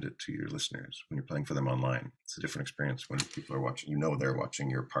can send it to your listeners when you're playing for them online. It's a different experience when people are watching. They're watching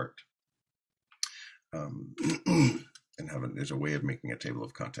your part. And there's a way of making a table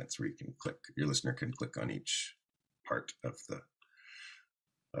of contents where you can click. Your listener can click on each part of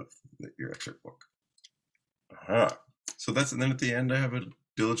your excerpt book. So that's, and then at the end I have a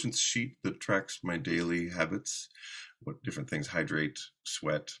diligence sheet that tracks my daily habits. What different things: hydrate,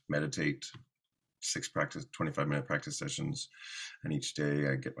 sweat, meditate, 25-minute practice sessions. And each day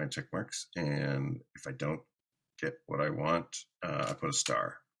I get my check marks. And if I don't get what I want, I put a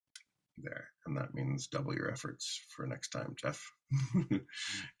star there. And that means double your efforts for next time, Jeff.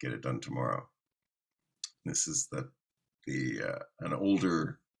 Get it done tomorrow. This is an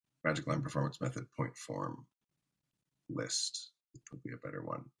older Magic Line Performance Method point form list. It'll be a better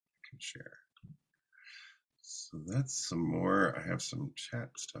one I can share. So that's some more. I have some chat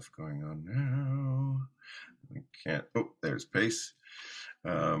stuff going on now. I can't. Oh, there's Pace.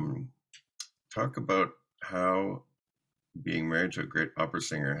 Talk about how being married to a great opera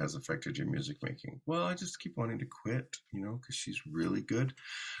singer has affected your music making. Well, I just keep wanting to quit, because she's really good.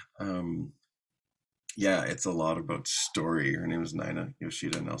 Yeah, it's a lot about story. Her name is Nina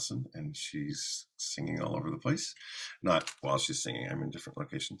Yoshida Nelsen, and she's singing all over the place. Not while she's singing. I'm in different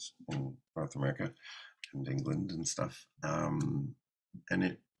locations in North America and England and stuff. And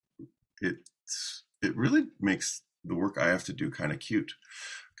it really makes the work I have to do kind of cute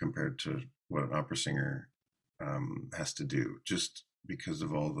compared to what an opera singer has to do, just because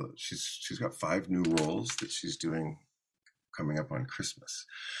of all she's got 5 new roles that she's doing coming up on Christmas.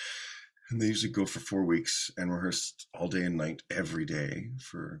 And they usually go for 4 weeks and rehearse all day and night every day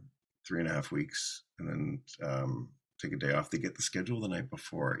for 3.5 weeks, and then take a day off. They get the schedule the night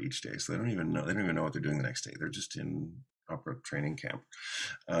before each day, so they don't even know what they're doing the next day. They're just in opera training camp,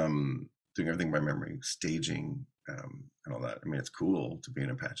 doing everything by memory, staging, and all that. I mean, it's cool to be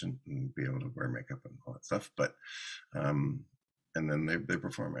in a pageant and be able to wear makeup and all that stuff, but and then they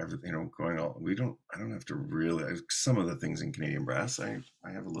perform everything, I don't have to really, some of the things in Canadian brass, I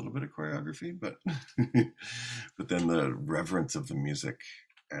have a little bit of choreography, but but then the reverence of the music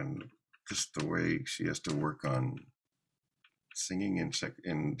and just the way she has to work on singing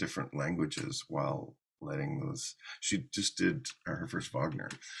in different languages while letting those, she just did her first Wagner.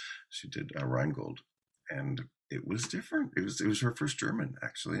 She did Rheingold, and it was different. It was her first German,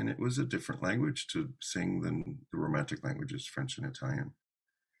 actually, and it was a different language to sing than the Romantic languages, French and Italian.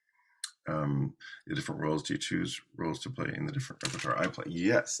 The different roles. Do you choose roles to play in the different repertoire I play?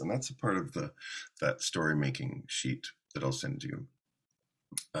 Yes, and that's a part of that story making sheet that I'll send you.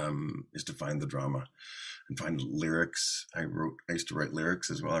 Is to find the drama and find lyrics. I used to write lyrics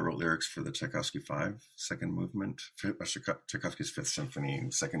as well. I wrote lyrics for the Tchaikovsky 5 second movement, Tchaikovsky's 5th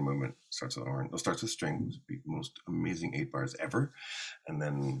Symphony, second movement. Starts with the horn. It starts with strings, the most amazing 8 bars ever, and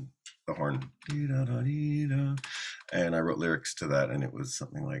then the horn. And I wrote lyrics to that, and it was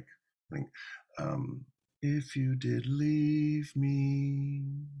something like, I think, if you did leave me,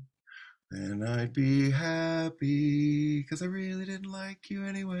 then I'd be happy because I really didn't like you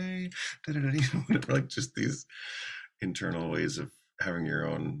anyway. Whatever, like just these internal ways of having your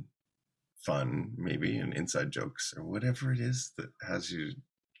own fun, maybe, and inside jokes or whatever it is that has you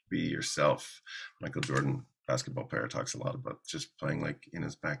be yourself. Michael Jordan, basketball player, talks a lot about just playing like in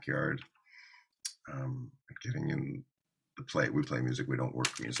his backyard, getting in the play. We play music, we don't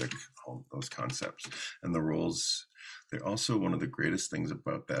work music, all those concepts. And the roles, they're also one of the greatest things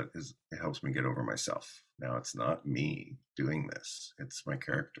about that is it helps me get over myself. Now it's not me doing this, it's my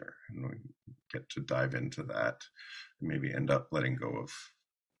character. And we get to dive into that and maybe end up letting go of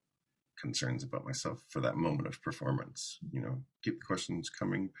concerns about myself for that moment of performance. Keep the questions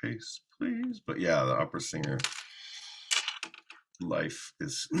coming, pace, please. But yeah, the opera singer life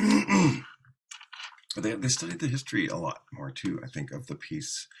is they studied the history a lot more too, I think, of the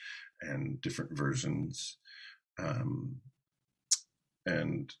piece and different versions.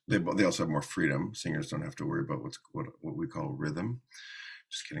 And they also have more freedom. Singers don't have to worry about what we call rhythm.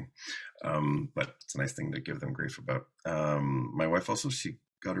 Just kidding. But it's a nice thing to give them grief about. My wife also, she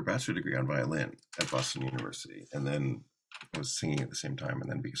got her bachelor degree on violin at Boston University, and then was singing at the same time. And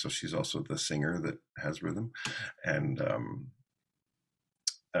then so she's also the singer that has rhythm, and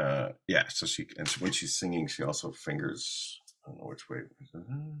so when she's singing, she also fingers. I don't know which way.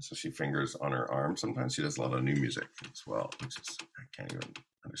 So she fingers on her arm. Sometimes she does a lot of new music as well, which is, I can't even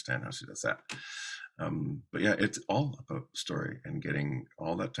understand how she does that. But yeah, it's all about story and getting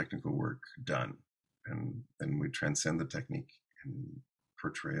all that technical work done, and then we transcend the technique and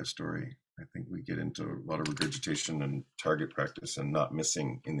portray a story. I think we get into a lot of regurgitation and target practice and not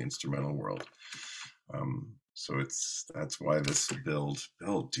missing in the instrumental world. So that's why this build,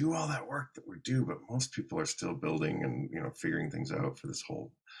 do all that work that we do, but most people are still building and figuring things out for this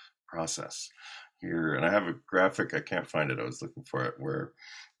whole process here. And I have a graphic, I can't find it, I was looking for it, where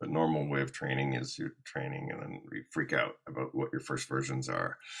the normal way of training is you're training and then you freak out about what your first versions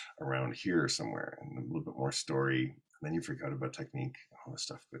are around here somewhere, and a little bit more story, and then you freak out about technique, all this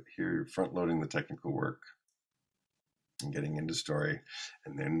stuff. But here you're front loading the technical work and getting into story,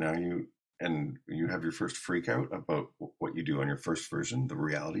 and then now you have your first freak out about what you do on your first version, the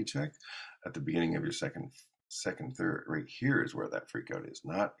reality check, at the beginning of your second, third. Right here is where that freak out is,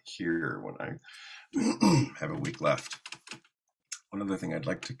 not here when I have a week left. One other thing I'd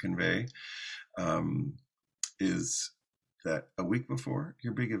like to convey is that a week before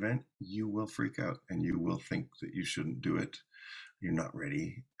your big event, you will freak out and you will think that you shouldn't do it. You're not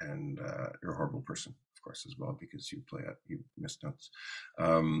ready, and you're a horrible person, of course, as well, because you miss notes.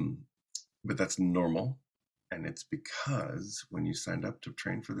 But that's normal, and it's because when you signed up to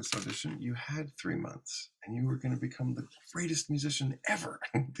train for this audition, you had 3 months, and you were going to become the greatest musician ever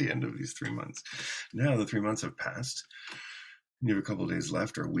at the end of these 3 months. Now the 3 months have passed, and you have a couple of days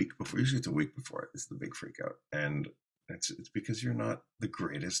left, or a week before. Usually it's a week before it's the big freak out, and it's because you're not the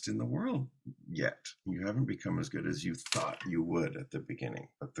greatest in the world yet. You haven't become as good as you thought you would at the beginning,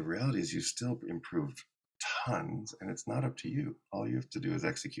 but the reality is you still improved tons, and it's not up to you. All you have to do is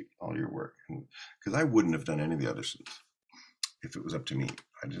execute all your work. Because I wouldn't have done any of the auditions if it was up to me.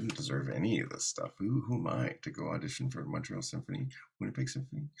 I didn't deserve any of this stuff. Who am I to go audition for Montreal Symphony, Winnipeg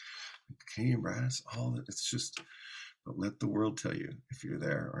Symphony, Canadian Brass, all that? It's just, but let the world tell you if you're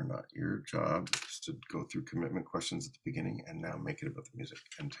there or not. Your job is to go through commitment questions at the beginning and now make it about the music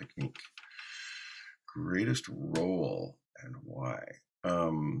and technique. Greatest role and why?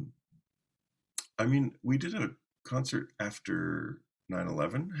 We did a concert after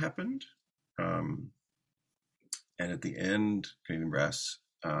 9/11 happened. And at the end, Canadian Brass,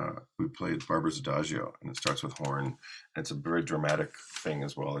 we played Barbara's Adagio, and it starts with horn. And it's a very dramatic thing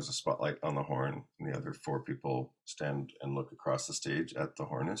as well. There's a spotlight on the horn, and the other 4 people stand and look across the stage at the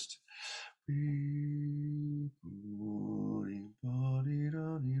hornist. The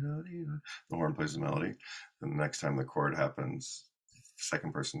horn plays the melody. Then the next time the chord happens,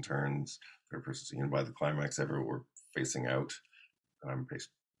 second person turns, third person singing. By the climax, we're facing out. I'm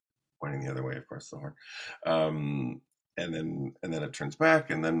pointing the other way, of course, the horn. And then it turns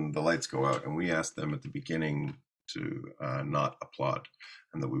back, and then the lights go out. And we asked them at the beginning to not applaud,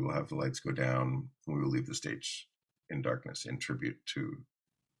 and that we will have the lights go down, and we will leave the stage in darkness in tribute to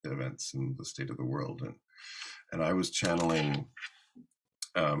the events and the state of the world. And I was channeling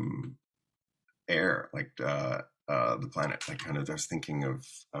air, like the planet, like kind of I was thinking of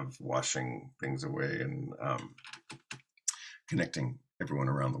washing things away and connecting everyone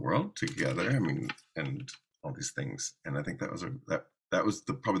around the world together. And all these things. And I think that was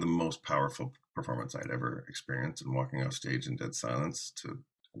probably the most powerful performance I'd ever experienced, and walking off stage in dead silence to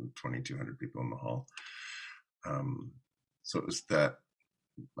 2,200 people in the hall. So it was that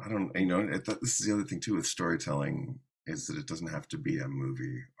I don't, this is the other thing too with storytelling, is that it doesn't have to be a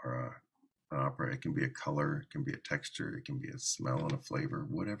movie or an opera. It can be a color, it can be a texture, it can be a smell and a flavor,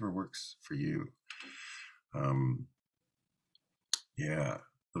 whatever works for you. Yeah,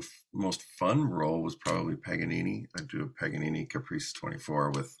 the most fun role was probably Paganini. I do a Paganini Caprice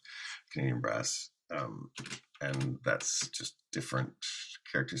 24 with Canadian brass, and that's just different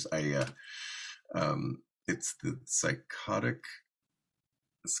characters. It's the psychotic,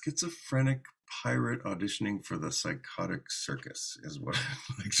 schizophrenic pirate auditioning for the psychotic circus is what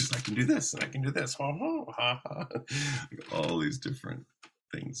like, just I can do this and I can do this, like all these different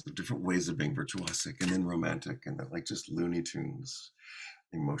things, different ways of being virtuosic and then romantic, and then like just Looney Tunes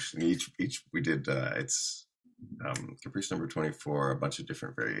emotion. Each we did it's Caprice number 24, a bunch of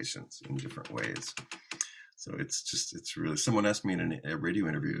different variations in different ways. So it's really, someone asked me in a radio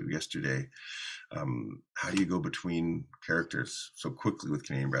interview yesterday, how do you go between characters so quickly with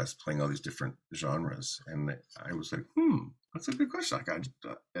Canadian brass, playing all these different genres? And I was like, that's a good question. Like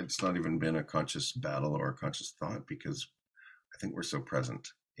it's not even been a conscious battle or a conscious thought, because I think we're so present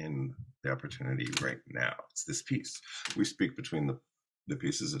in the opportunity right now. It's this piece. We speak between the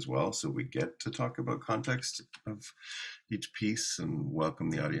pieces as well, so we get to talk about context of each piece and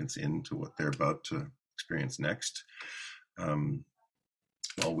welcome the audience into what they're about to experience next,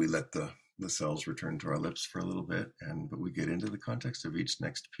 while we let the cells return to our lips for a little bit, but we get into the context of each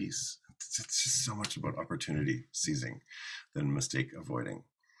next piece. It's just so much about opportunity seizing than mistake avoiding.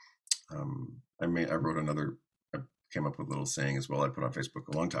 I came up with a little saying as well I put on Facebook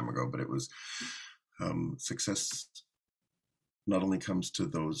a long time ago, but it was success not only comes to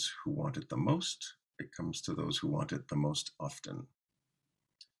those who want it the most, it comes to those who want it the most often.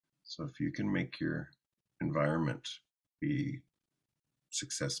 So if you can make your environment be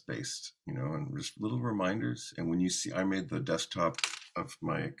success-based, and just little reminders. And when you see, I made the desktop of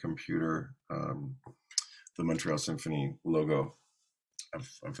my computer, the Montreal Symphony logo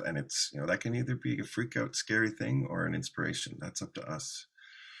and it's, that can either be a freak out, scary thing or an inspiration. That's up to us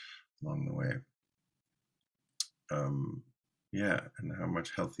along the way. And how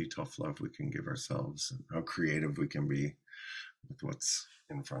much healthy, tough love we can give ourselves, and how creative we can be with what's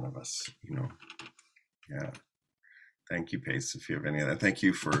in front of us, Yeah. Thank you, Pace, if you have any of that. Thank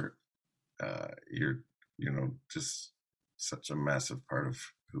you for your, just such a massive part of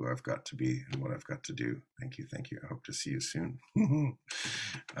who I've got to be and what I've got to do. Thank you. I hope to see you soon.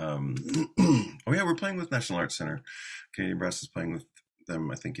 Oh yeah, we're playing with National Arts Center. Canadian Brass is playing with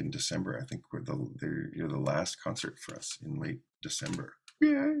them, I think, in December. I think you're the last concert for us in late December.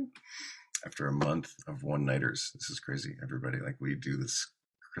 Yay! After a month of one-nighters. This is crazy, everybody. Like, we do this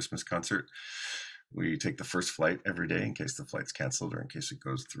Christmas concert. We take the first flight every day in case the flight's canceled or in case it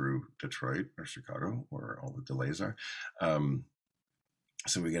goes through Detroit or Chicago, where all the delays are.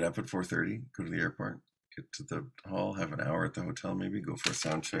 So we get up at 4:30, go to the airport, get to the hall, have an hour at the hotel, maybe go for a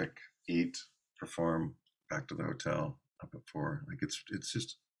sound check, eat, perform, back to the hotel, up at 4. Like it's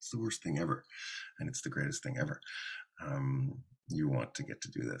the worst thing ever, and it's the greatest thing ever. You want to get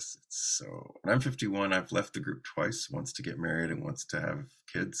to do this. And I'm 51. I've left the group twice, once to get married and once to have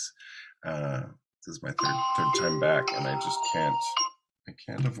kids. This is my third time back, and I just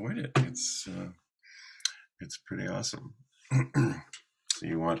can't avoid it. It's pretty awesome. So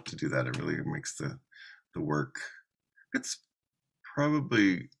you want to do that. It really makes the work. It's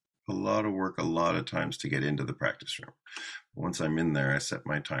probably a lot of work a lot of times to get into the practice room. Once I'm in there, I set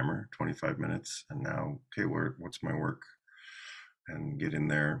my timer, 25 minutes, and now, okay, what's my work? And get in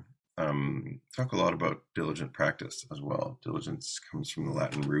there. Talk a lot about diligent practice as well. Diligence comes from the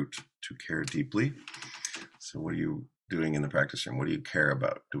Latin root to care deeply. So what are you doing in the practice room? What do you care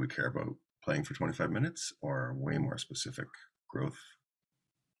about? Do we care about playing for 25 minutes or way more specific growth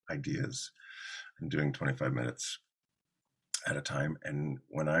ideas and doing 25 minutes at a time? And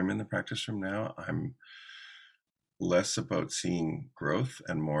when I'm in the practice room now, I'm less about seeing growth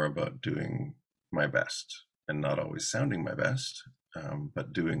and more about doing my best, and not always sounding my best,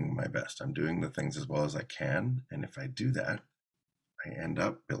 but doing my best. I'm doing the things as well as I can. And if I do that, I end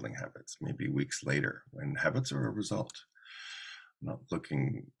up building habits, maybe weeks later, when habits are a result. I'm not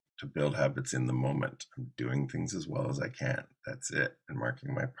looking to build habits in the moment. I'm doing things as well as I can. That's it. And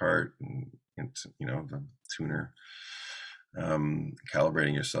marking my part and the tuner,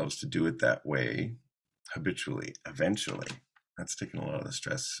 calibrating yourselves to do it that way habitually, eventually. That's taken a lot of the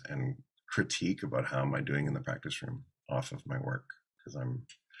stress and critique about how am I doing in the practice room off of my work, because I'm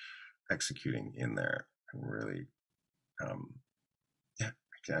executing in there and really,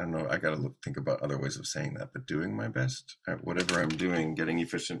 I don't know, I got to think about other ways of saying that, but doing my best at whatever I'm doing, getting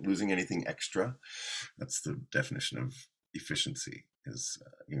efficient, losing anything extra. That's the definition of efficiency.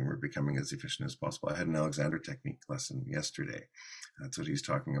 we're becoming as efficient as possible. I had an Alexander technique lesson yesterday. That's what he's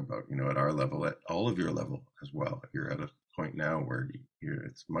talking about, at our level, at all of your level as well. You're at a point now where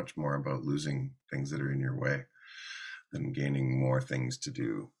it's much more about losing things that are in your way than gaining more things to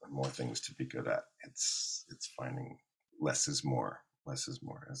do and more things to be good at. It's finding less is more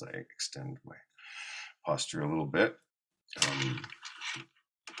as I extend my posture a little bit.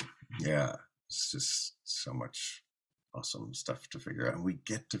 It's just so much awesome stuff to figure out, and we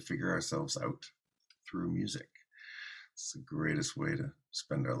get to figure ourselves out through music. It's the greatest way to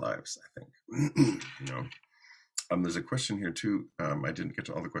spend our lives, I think. There's a question here too. I didn't get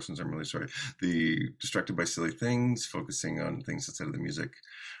to all the questions. I'm really sorry. The distracted by silly things, focusing on things outside of the music.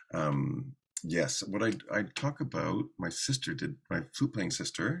 Yes, what I talk about, my flute playing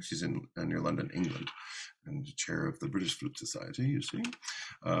sister, she's near London, England, and chair of the British Flute Society, you see.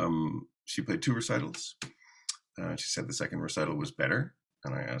 She played 2 recitals. She said the second recital was better,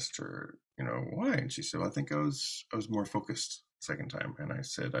 and I asked her, why? And she said, well, I think I was more focused the second time. And I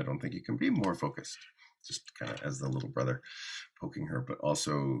said, I don't think you can be more focused, just kind of as the little brother poking her. But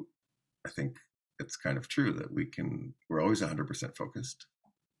also, I think it's kind of true that we're always 100% focused.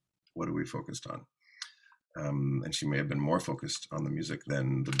 What are we focused on? And she may have been more focused on the music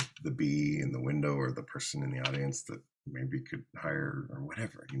than the bee in the window or the person in the audience that maybe could hire or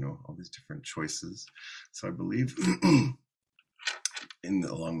whatever, all these different choices. So I believe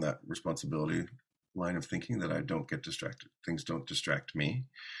along that responsibility line of thinking that I don't get distracted. Things don't distract me.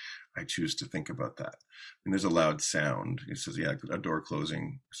 I choose to think about that. And there's a loud sound. It says, a door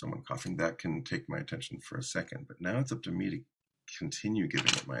closing, someone coughing, that can take my attention for a second. But now it's up to me to continue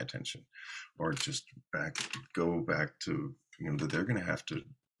giving it my attention, or just go back to, that they're going to have to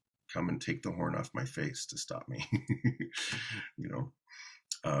come and take the horn off my face to stop me,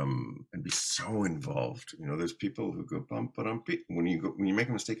 and be so involved. There's people who go bump, but when you make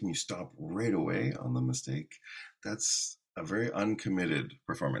a mistake and you stop right away on the mistake, that's a very uncommitted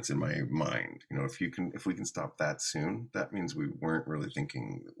performance in my mind. If we can stop that soon, that means we weren't really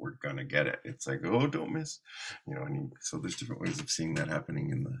thinking that we're gonna get it. It's like, oh, don't miss, so there's different ways of seeing that happening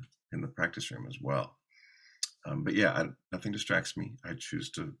in the practice room as well. But nothing distracts me. I choose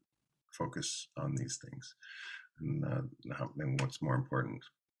to focus on these things and what's more important.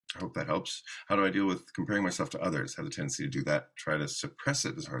 I hope that helps. How do I deal with comparing myself to others? Have the tendency to do that. Try to suppress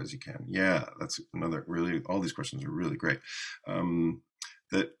it as hard as you can. Yeah, that's another all these questions are really great.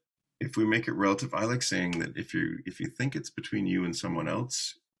 That if we make it relative, I like saying that if you think it's between you and someone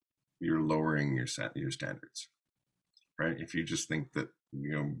else, you're lowering your standards, right? If you just think that,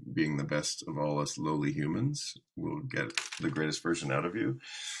 being the best of all us lowly humans will get the greatest version out of you,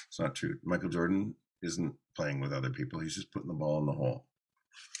 it's not true. Michael Jordan isn't playing with other people. He's just putting the ball in the hole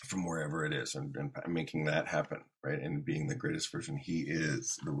from wherever it is and making that happen, right? And being the greatest version he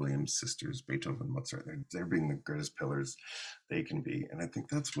is. The Williams sisters, Beethoven, Mozart, they're being the greatest pillars they can be. And I think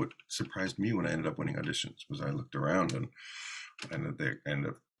that's what surprised me when I ended up winning auditions, was I looked around and they end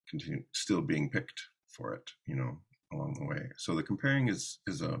up still being picked for it, along the way. So the comparing is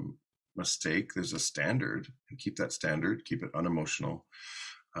a mistake. There's a standard, and keep that standard, keep it unemotional,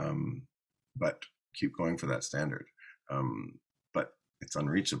 but keep going for that standard. But it's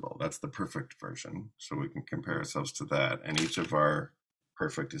unreachable. That's the perfect version. So we can compare ourselves to that. And each of our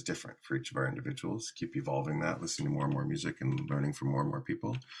perfect is different for each of our individuals. Keep evolving that, listening to more and more music and learning from more and more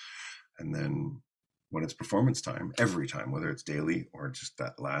people. And then when it's performance time, every time, whether it's daily or just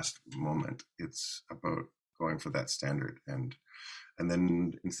that last moment, it's about going for that standard. And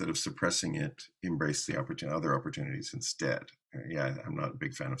then instead of suppressing it, embrace the other opportunities instead. I'm not a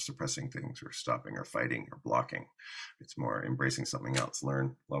big fan of suppressing things or stopping or fighting or blocking. It's more embracing something else.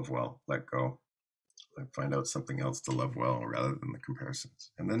 Learn, love well, let go. Find out something else to love well rather than the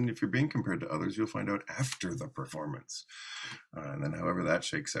comparisons. And then if you're being compared to others, you'll find out after the performance. And then however that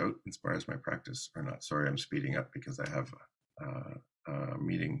shakes out inspires my practice or not. Sorry, I'm speeding up because I have a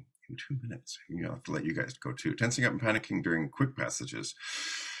meeting in 2 minutes. I'll have to let you guys go too. Tensing up and panicking during quick passages.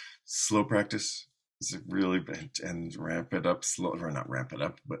 Slow practice is really bad, and ramp it up slow, or not ramp it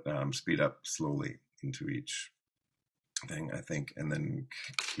up, but speed up slowly into each thing, I think, and then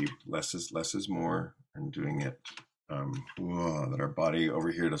keep less is more, and doing it that our body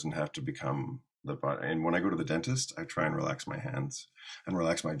over here doesn't have to become the body. And when I go to the dentist, I try and relax my hands and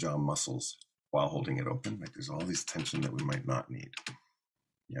relax my jaw muscles while holding it open. Like there's all this tension that we might not need.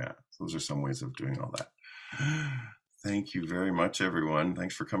 Yeah, those are some ways of doing all that. Thank you very much, everyone.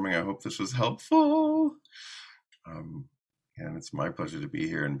 Thanks for coming. I hope this was helpful. And it's my pleasure to be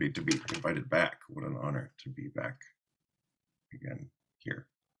here and to be invited back. What an honor to be back again here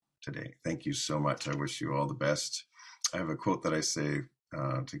today. Thank you so much. I wish you all the best. I have a quote that I say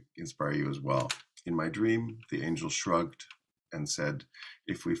to inspire you as well. In my dream, the angel shrugged and said,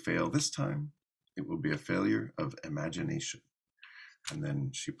 if we fail this time, it will be a failure of imagination. And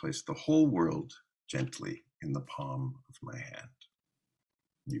then she placed the whole world gently in the palm of my hand.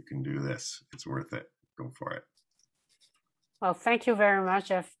 You can do this. It's worth it. Go for it. Well, thank you very much,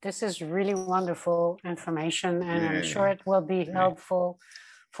 Jeff. This is really wonderful information, and I'm sure it will be helpful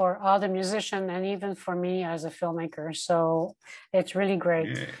for all the musicians and even for me as a filmmaker. So it's really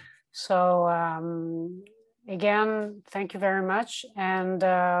great. Yeah. So again, thank you very much, and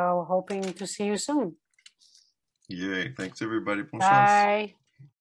hoping to see you soon. Yay. Thanks, everybody. Bon Bye. chance.